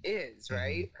really is,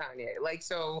 right, Kanye? Like,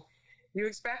 so you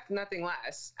expect nothing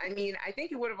less. I mean, I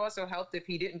think it would have also helped if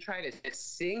he didn't try to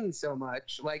sing so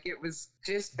much. Like, it was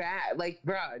just bad. Like,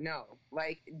 bruh, no.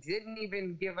 Like, didn't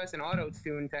even give us an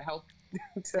auto-tune to help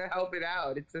it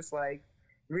out. It's just like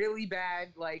really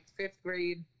bad, like 5th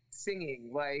grade singing,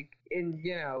 like in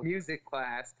music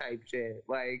class type shit.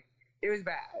 Like, it was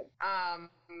bad.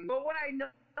 But what I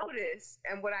noticed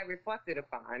and what I reflected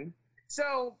upon,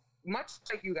 so much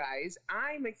like you guys,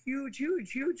 I'm a huge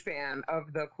fan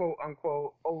of the quote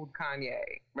unquote old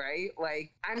Kanye, right?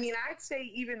 Like, I mean, I'd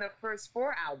say even the first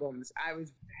 4 albums I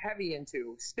was heavy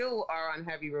into, still are on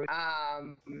heavy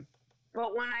rotation.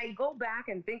 But when I go back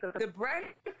and think of the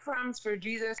breadcrumbs for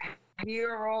Jesus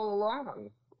here all along,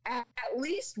 at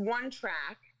least one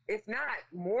track, if not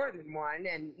more than one,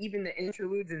 and even the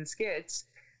interludes and skits,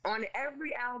 on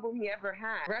every album he ever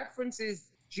had,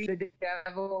 references the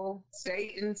devil,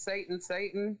 Satan.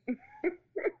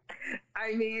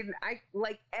 I mean,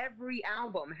 like every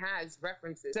album has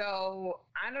references. So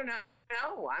I don't know.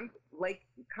 No, I'm like,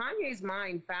 Kanye's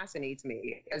mind fascinates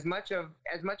me as much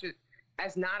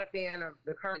as not a fan of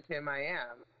the current him I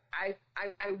am. I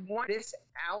want this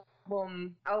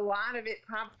album. A lot of it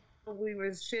probably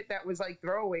was shit that was like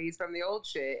throwaways from the old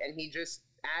shit, and he just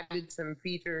added some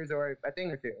features or a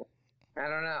thing or two. I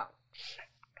don't know.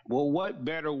 Well, what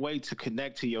better way to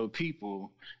connect to your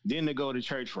people than to go the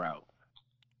church route?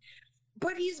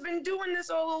 But he's been doing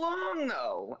this all along,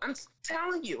 though. I'm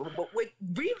telling you. But with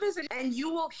revisit, and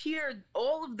you will hear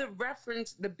all of the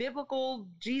biblical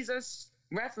Jesus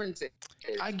references.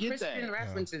 I get Christian that.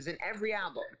 references in every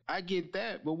album. I get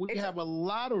that, but we have a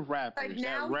lot of rappers like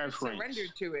now that reference.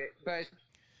 Surrendered to it, but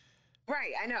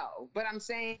right, I know. But I'm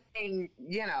saying,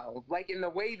 like in the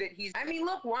way that he's. I mean,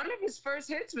 look, one of his first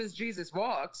hits was "Jesus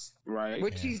Walks," right?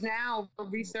 Which he's now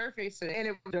resurfaced, and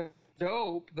it was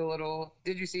dope. The little.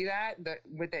 Did you see that?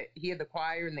 He had the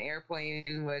choir in the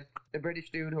airplane with the British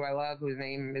dude who I love, whose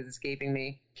name is escaping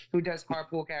me, who does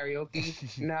carpool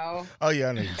karaoke. No. Oh yeah,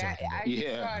 I know you're talking about.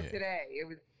 I saw it today.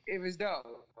 It was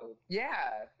dope.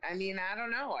 Yeah. I mean, I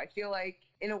don't know. I feel like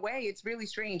in a way it's really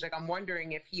strange. Like, I'm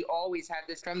wondering if he always had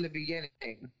this from the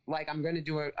beginning. Like, I'm going to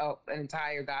do an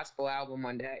entire gospel album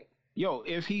one day. Yo,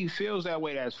 if he feels that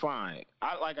way, that's fine.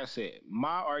 Like I said,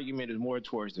 my argument is more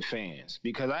towards the fans,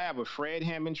 because I have a Fred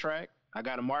Hammond track. I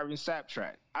got a Marvin Sapp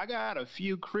track. I got a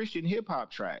few Christian hip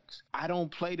hop tracks. I don't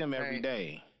play them every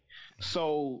day.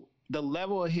 So the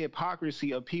level of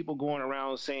hypocrisy of people going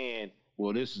around saying,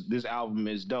 well, this album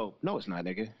is dope. No, it's not,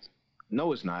 nigga.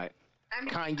 No, it's not.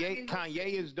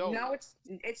 Kanye is dope. No,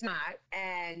 it's not.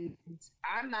 And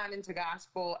I'm not into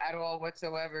gospel at all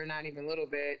whatsoever, not even a little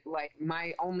bit. Like,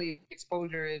 my only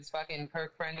exposure is fucking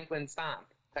Kirk Franklin Stomp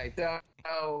type. So,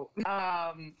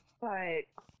 but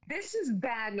this is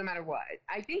bad no matter what.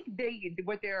 I think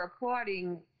what they're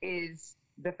applauding is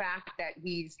the fact that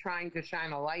he's trying to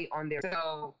shine a light on their.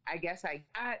 So I guess I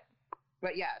got.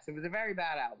 But yes, it was a very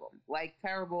bad album. Like,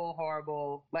 terrible,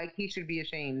 horrible. Like, he should be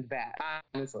ashamed bad,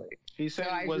 honestly. He said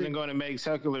he wasn't going to make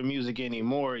secular music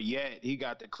anymore, yet he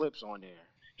got the clips on there.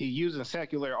 He's using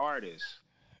secular artists.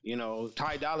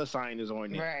 Ty Dolla $ign is on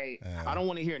there. Right. I don't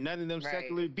want to hear none of them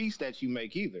secular beats that you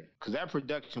make either, because that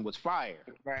production was fire.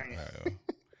 Right.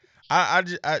 I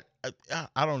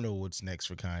don't know what's next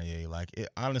for Kanye. Like,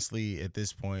 honestly, at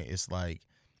this point, it's like...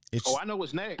 I know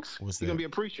what's next. He's going to be a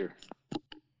preacher.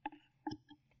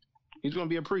 He's going to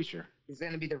be a preacher. He's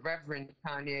going to be the Reverend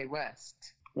Kanye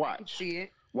West. Watch. See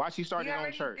it. Watch, he started his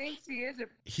own church.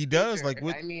 He does. Like,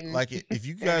 if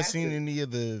you guys seen any of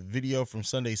the video from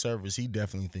Sunday service, he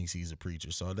definitely thinks he's a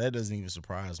preacher. So that doesn't even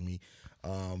surprise me.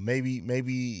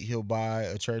 Maybe he'll buy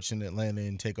a church in Atlanta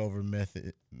and take over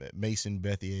Mason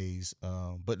Bethier's.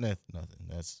 But nothing.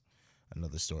 That's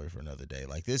another story for another day.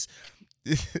 Like this.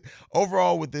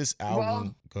 Overall with this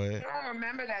album, go ahead. I don't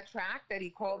remember that track that he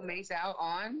called Mace out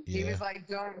on. Yeah. He was like,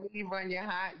 "Don't leave when you're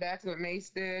hot." That's what Mace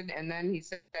did, and then he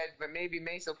said, "But maybe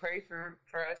Mace will pray for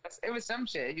us." It was some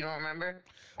shit. You don't remember?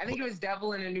 I think it was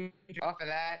 "Devil in a New" off of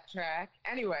that track.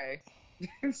 Anyway,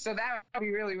 so that would be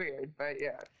really weird, but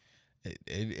yeah.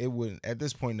 It wouldn't. At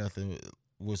this point, nothing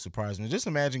would surprise me. Just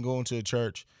imagine going to a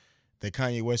church that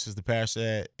Kanye West is the pastor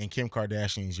at, and Kim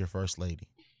Kardashian is your first lady.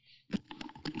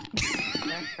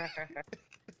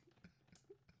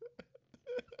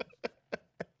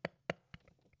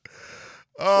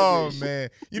 Oh man,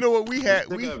 you know what we had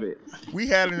Think of it. we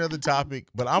had another topic,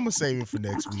 but I'm gonna save it for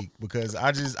next week because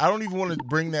I don't even want to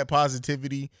bring that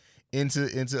positivity into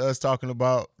us talking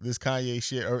about this Kanye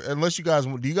shit. Or unless do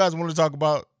you guys want to talk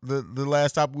about the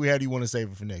last topic we had? Or you want to save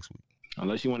it for next week?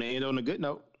 Unless you want to end on a good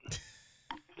note.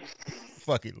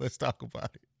 Fuck it, let's talk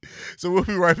about it. So we'll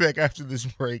be right back after this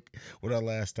break with our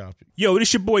last topic. Yo,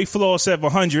 this your boy Flaw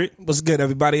 700. What's good,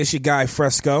 everybody? It's your guy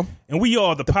Fresco. And we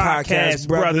are the Podcast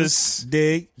Brothers.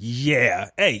 Dig? Yeah.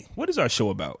 Hey, what is our show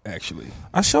about, actually?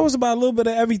 Our show is about a little bit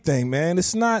of everything, man.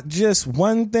 It's not just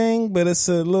one thing, but it's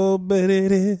a little bit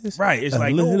of this. Right. It's a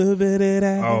like little bit of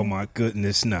that. Oh my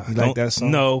goodness, nah. You like that song?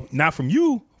 No, not from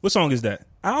you. What song is that?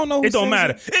 I don't know. Who It don't sings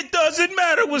matter. It doesn't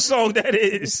matter what song that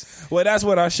is. Well, that's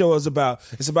what our show is about.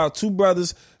 It's about two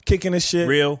brothers kicking the shit.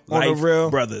 Real on the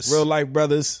life brothers. Real life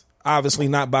brothers. Obviously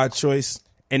not by choice.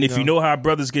 And if you know how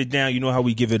brothers get down, you know how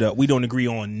we give it up. We don't agree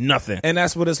on nothing. And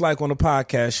that's what it's like on the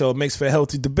podcast show. It makes for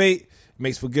healthy debate.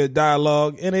 Makes for good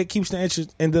dialogue, and it keeps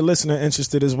the listener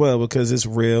interested as well because it's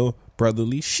real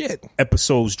brotherly shit.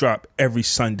 Episodes drop every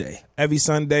Sunday. Every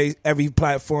Sunday, every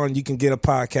platform you can get a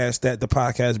podcast that the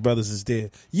Podcast Brothers is there.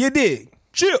 You dig?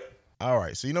 Chill. All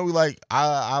right, so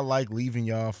I like leaving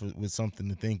y'all with something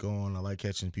to think on. I like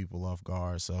catching people off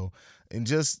guard. So, in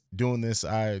just doing this,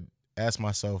 I asked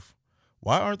myself,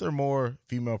 why aren't there more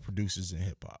female producers in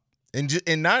hip hop?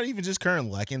 And not even just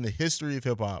currently, like in the history of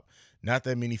hip hop. Not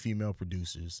that many female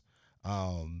producers.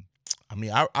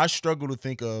 I struggle to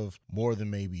think of more than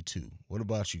maybe two. What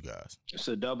about you guys? It's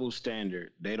a double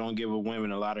standard. They don't give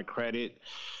women a lot of credit.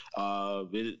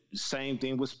 Same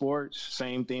thing with sports.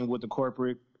 Same thing with the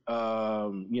corporate,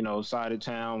 side of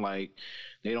town. Like,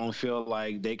 they don't feel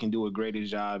like they can do a greater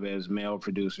job as male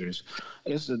producers.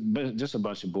 It's just a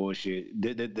bunch of bullshit.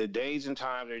 The days and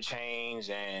times are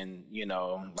changed, and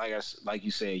like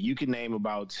you said, you can name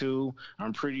about two.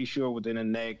 I'm pretty sure within the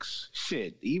next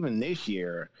even this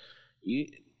year,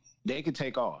 they could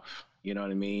take off. You know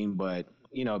what I mean? But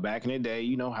back in the day,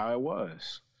 you know how it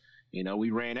was.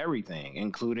 We ran everything,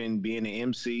 including being an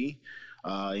MC,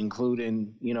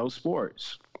 including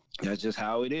sports. That's just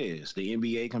how it is. The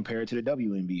NBA compared to the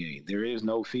WNBA. There is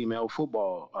no female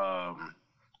football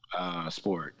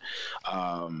sport.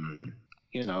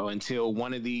 Until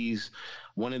one of these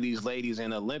ladies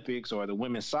in the Olympics or the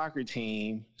women's soccer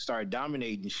team start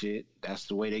dominating shit, that's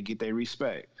the way they get their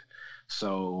respect.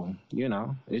 So,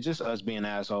 it's just us being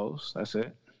assholes. That's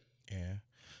it. Yeah.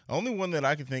 The only one that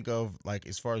I can think of, like,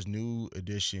 as far as new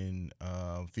edition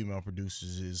female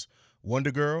producers is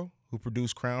Wonder Girl, who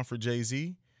produced Crown for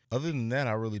Jay-Z. Other than that,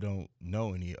 I really don't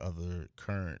know any other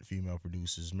current female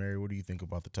producers. Mary, what do you think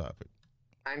about the topic?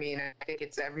 I mean, I think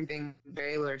it's everything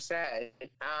Baylor said.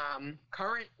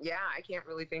 Current, I can't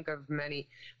really think of many.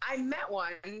 I met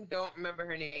one, don't remember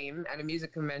her name, at a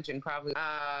music convention probably.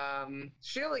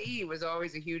 Sheila E. was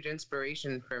always a huge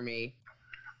inspiration for me.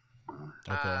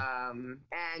 Okay.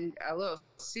 And a little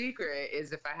secret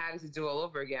is if I had to do all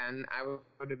over again, I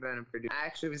would have been a producer. I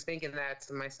actually was thinking that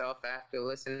to myself after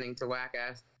listening to Whack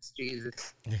Ass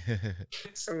Jesus.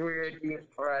 It's weird you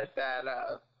brought that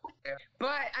up.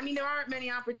 But I mean, there aren't many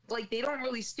opportunities. Like, they don't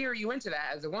really steer you into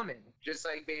that as a woman, just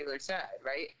like Baylor said,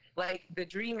 right? Like, the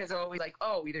dream is always like,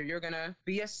 oh, either you're gonna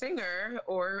be a singer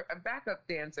or a backup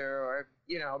dancer, or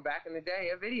back in the day,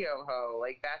 a video hoe.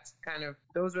 Like, that's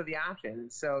those were the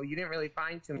options. So you didn't really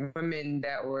find too many women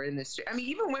that were in this. I mean,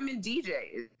 even women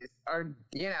DJs are,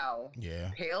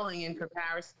 paling in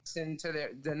comparison to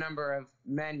the number of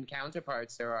men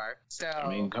counterparts there are. So I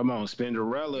mean, come on,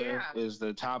 Spinderella is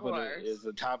the top of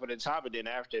the top, and then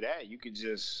after that, you could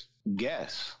just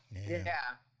guess. Yeah.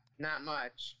 Not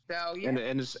much. So yeah.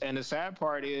 And the sad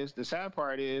part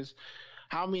is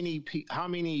how many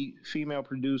female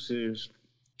producers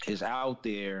is out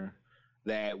there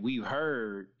that we've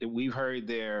heard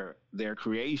their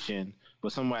creation,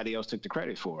 but somebody else took the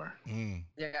credit for.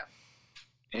 Yeah.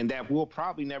 And that we'll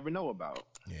probably never know about.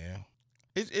 Yeah.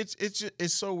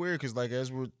 It's so weird because, like,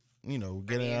 as we're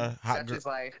getting a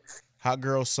hot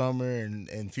girl summer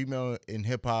and female in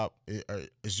hip hop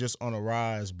is just on a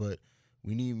rise, but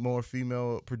we need more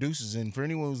female producers. And for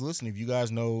anyone who's listening, if you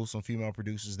guys know some female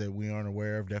producers that we aren't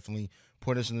aware of, definitely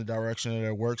point us in the direction of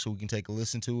their work so we can take a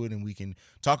listen to it and we can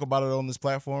talk about it on this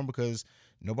platform because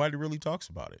nobody really talks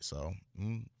about it. So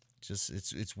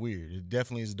it's weird. It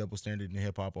definitely is a double standard in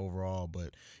hip hop overall.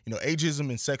 But, ageism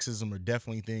and sexism are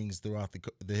definitely things throughout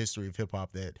the history of hip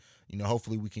hop that,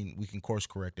 hopefully we can course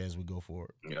correct as we go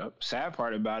forward. Yep. Sad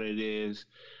part about it is,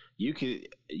 you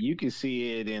could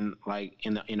see it in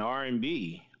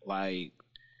R&B. Like,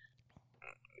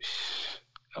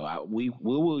 We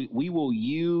will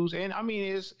use, and I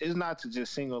mean it's not to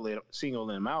just single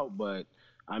them out, but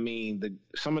I mean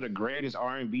some of the greatest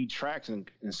R&B tracks and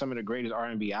some of the greatest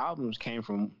R&B albums came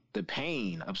from the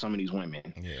pain of some of these women.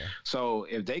 Yeah. So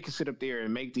if they could sit up there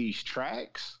and make these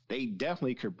tracks, they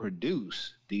definitely could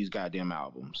produce these goddamn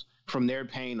albums from their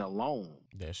pain alone.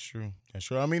 That's true.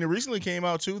 I mean, it recently came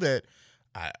out too that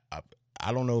I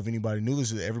don't know if anybody knew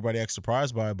this. Everybody acts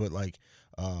surprised by it, but like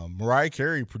Mariah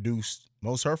Carey produced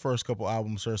most of her first couple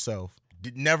albums herself.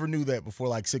 Never knew that before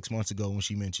like 6 months ago when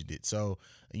she mentioned it. So,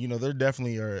 you know, there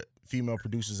definitely are female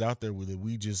producers out there with it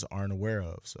we just aren't aware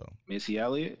of. So Missy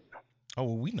Elliott. Oh,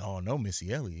 well, we all know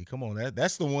Missy Elliott. Come on,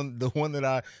 that's the one that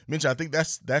I mentioned. I think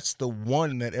that's the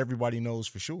one that everybody knows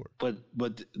for sure. But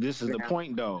this is the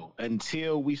point though.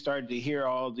 Until we started to hear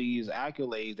all these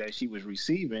accolades that she was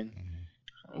receiving,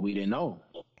 we didn't know.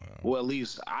 Well, at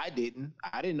least I didn't.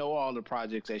 I didn't know all the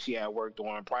projects that she had worked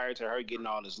on prior to her getting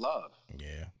all this love.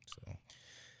 Yeah. So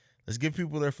let's give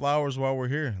people their flowers while we're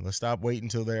here. Let's stop waiting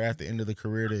until they're at the end of the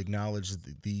career to acknowledge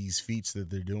these feats that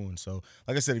they're doing. So,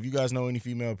 like I said, if you guys know any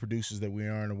female producers that we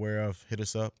aren't aware of, hit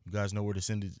us up. You guys know where to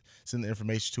send the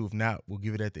information to. If not, we'll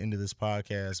give it at the end of this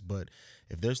podcast. But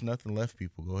if there's nothing left,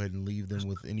 people, go ahead and leave them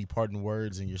with any parting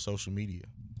words in your social media.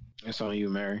 It's on you,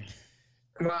 Mary.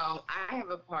 Well, I have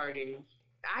a party.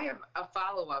 I have a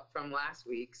follow-up from last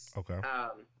week's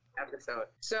episode.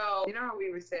 So, you know how we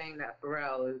were saying that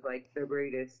Pharrell is like the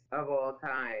greatest of all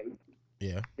time?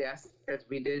 Yeah. Yes, because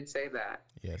we did say that.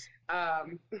 Yes.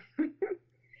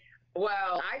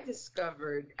 Well, I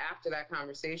discovered after that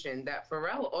conversation that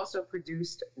Pharrell also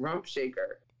produced Rump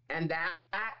Shaker. And that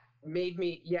made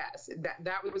me,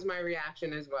 that was my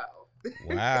reaction as well.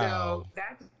 Wow. So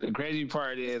that's the crazy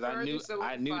part is I knew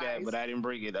that, but I didn't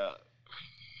bring it up.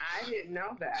 I didn't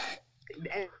know that.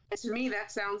 And to me,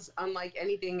 that sounds unlike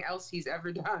anything else he's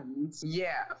ever done.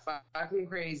 Yeah, fucking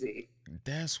crazy.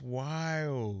 That's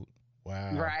wild.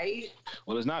 Wow. Right?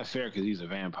 Well, it's not fair because he's a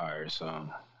vampire, so.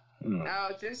 Oh,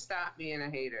 just stop being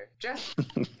a hater. Just.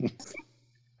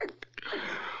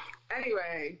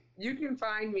 Anyway, you can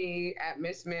find me at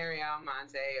Miss Mary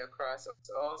Almonte across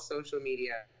all social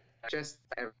media. Just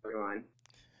everyone.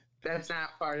 That's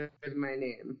not part of my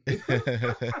name.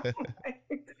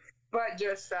 But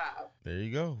just stop. There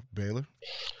you go, Baylor.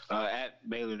 At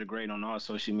Baylor the Great on all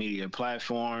social media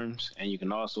platforms. And you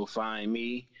can also find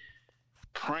me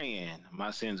praying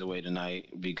my sins away tonight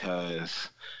because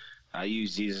I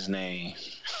used Jesus' name.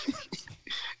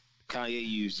 Kanye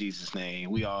used Jesus'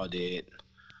 name. We all did.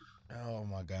 Oh,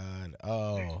 my God.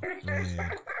 Oh,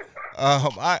 man.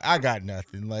 I got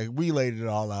nothing. Like, we laid it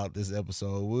all out this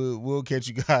episode. We'll catch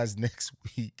you guys next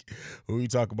week where we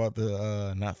talk about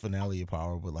the not finale of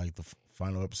Power, but like the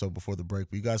final episode before the break.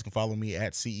 But you guys can follow me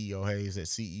at CEO Hayes, at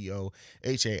CEO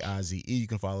HAIZE. You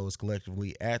can follow us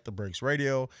collectively at The Breaks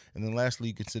Radio. And then lastly,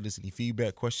 you can send us any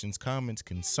feedback, questions, comments,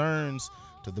 concerns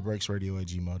to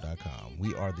thebreaksradio@gmail.com.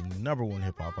 We are the #1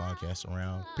 hip hop podcast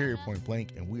around, period, point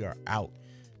blank, and we are out.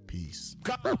 Peace.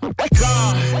 God, help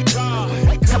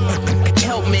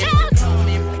me.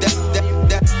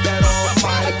 That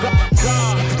almighty God,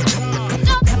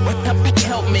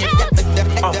 help me.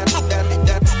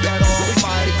 That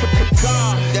almighty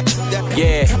God,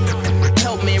 yeah,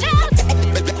 help me.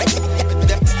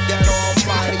 That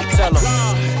almighty tell him,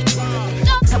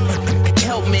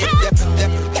 help me.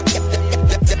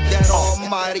 That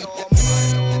almighty.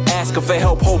 Asking for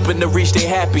help, hoping to reach their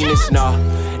happiness, nah.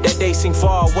 That they seem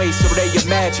far away, so they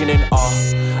imagining,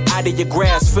 out of your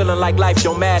grasp, feeling like life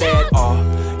don't matter at all.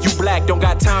 You black, don't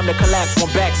got time to collapse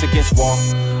when backs against wall.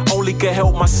 Only could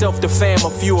help myself, the fam,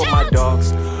 a few of my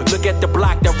dogs. Look at the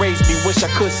block that raised me, wish I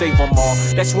could save them all.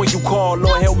 That's when you call,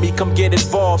 Lord help me, come get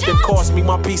involved. It cost me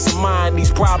my peace of mind,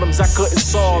 these problems I couldn't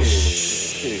solve.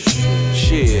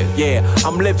 Shit, yeah,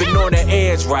 I'm living on the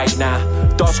edge right now.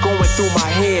 Thoughts going through my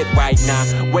head right now.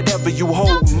 Whatever you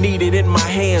hold, need it in my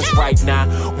hands right now.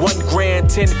 1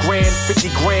 grand, 10 grand, 50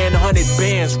 grand, 100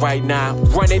 bands right now.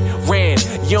 Run it, ran,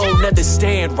 you don't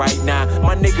understand right now.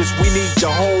 My niggas, we need the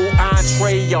whole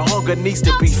entree. Your hunger needs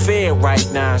to be fed right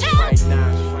now.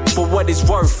 For what it's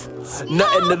worth,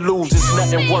 nothing to lose, it's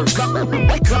nothing worse.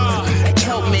 God,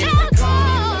 help me.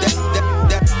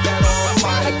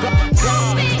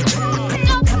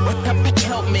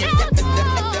 Help me.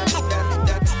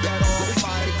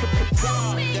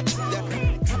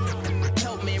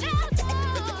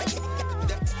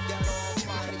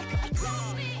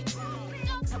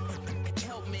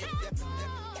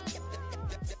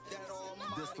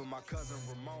 This for my cousin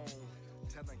Ramon,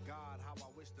 telling God how I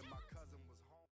wish that my